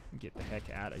 Get the heck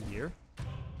out of here.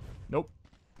 Nope.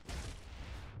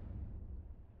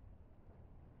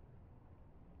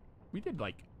 We did,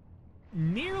 like,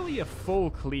 nearly a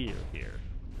full clear here.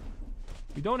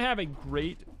 We don't have a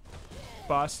great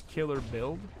boss killer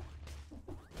build,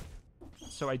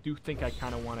 so I do think I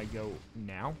kind of want to go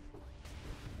now.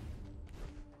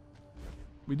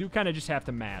 We do kind of just have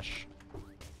to mash.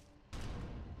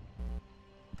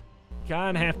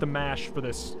 Kind of have to mash for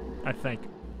this, I think.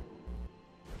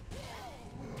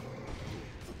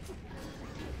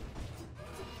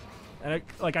 And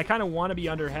I kind of want to be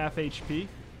under half HP.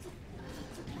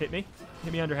 Hit me.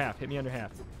 Hit me under half. Hit me under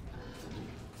half.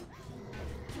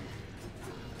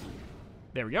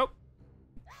 There we go.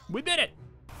 We did it.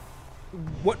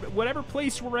 Whatever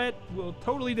place we're at will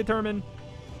totally determine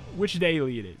which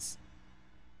daily it is.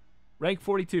 Rank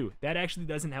 42. That actually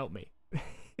doesn't help me.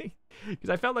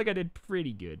 Because I felt like I did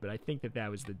pretty good, but I think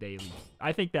that was the daily.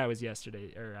 I think that was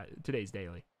yesterday, or today's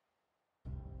daily.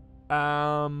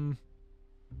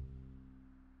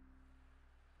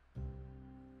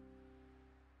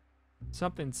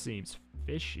 Something seems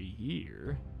fishy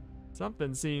here.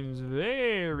 Something seems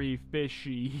very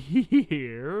fishy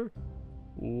here.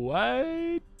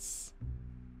 What?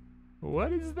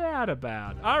 What is that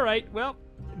about? All right, well,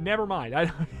 never mind.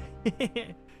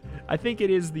 I think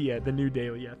it is the new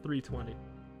daily, yeah, 320.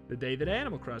 The day that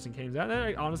Animal Crossing came out.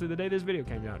 Honestly, the day this video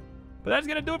came out. But that's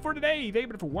going to do it for today.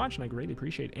 Thank you for watching. I greatly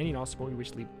appreciate any and all support you wish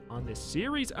to leave on this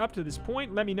series. Up to this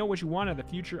point, let me know what you want of the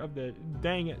future of the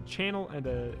dang channel and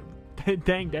the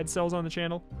dang Dead Cells on the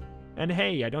channel. And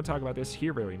hey, I don't talk about this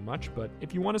here very much, but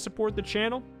if you want to support the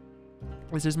channel,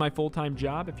 this is my full-time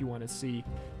job. If you want to see,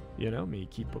 you know, me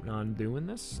keep on doing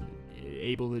this,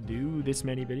 able to do this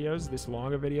many videos, this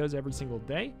long of videos every single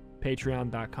day,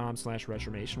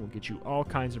 patreon.com/Retromation will get you all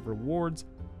kinds of rewards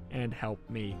and help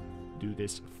me do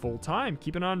this full-time,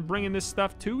 keeping on bringing this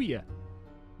stuff to you.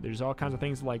 There's all kinds of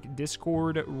things like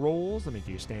Discord roles that make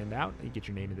you stand out. You get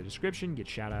your name in the description, get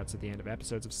shout-outs at the end of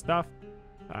episodes of stuff.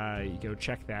 You go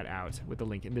check that out with the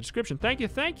link in the description. Thank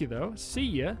you, though. See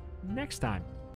ya next time.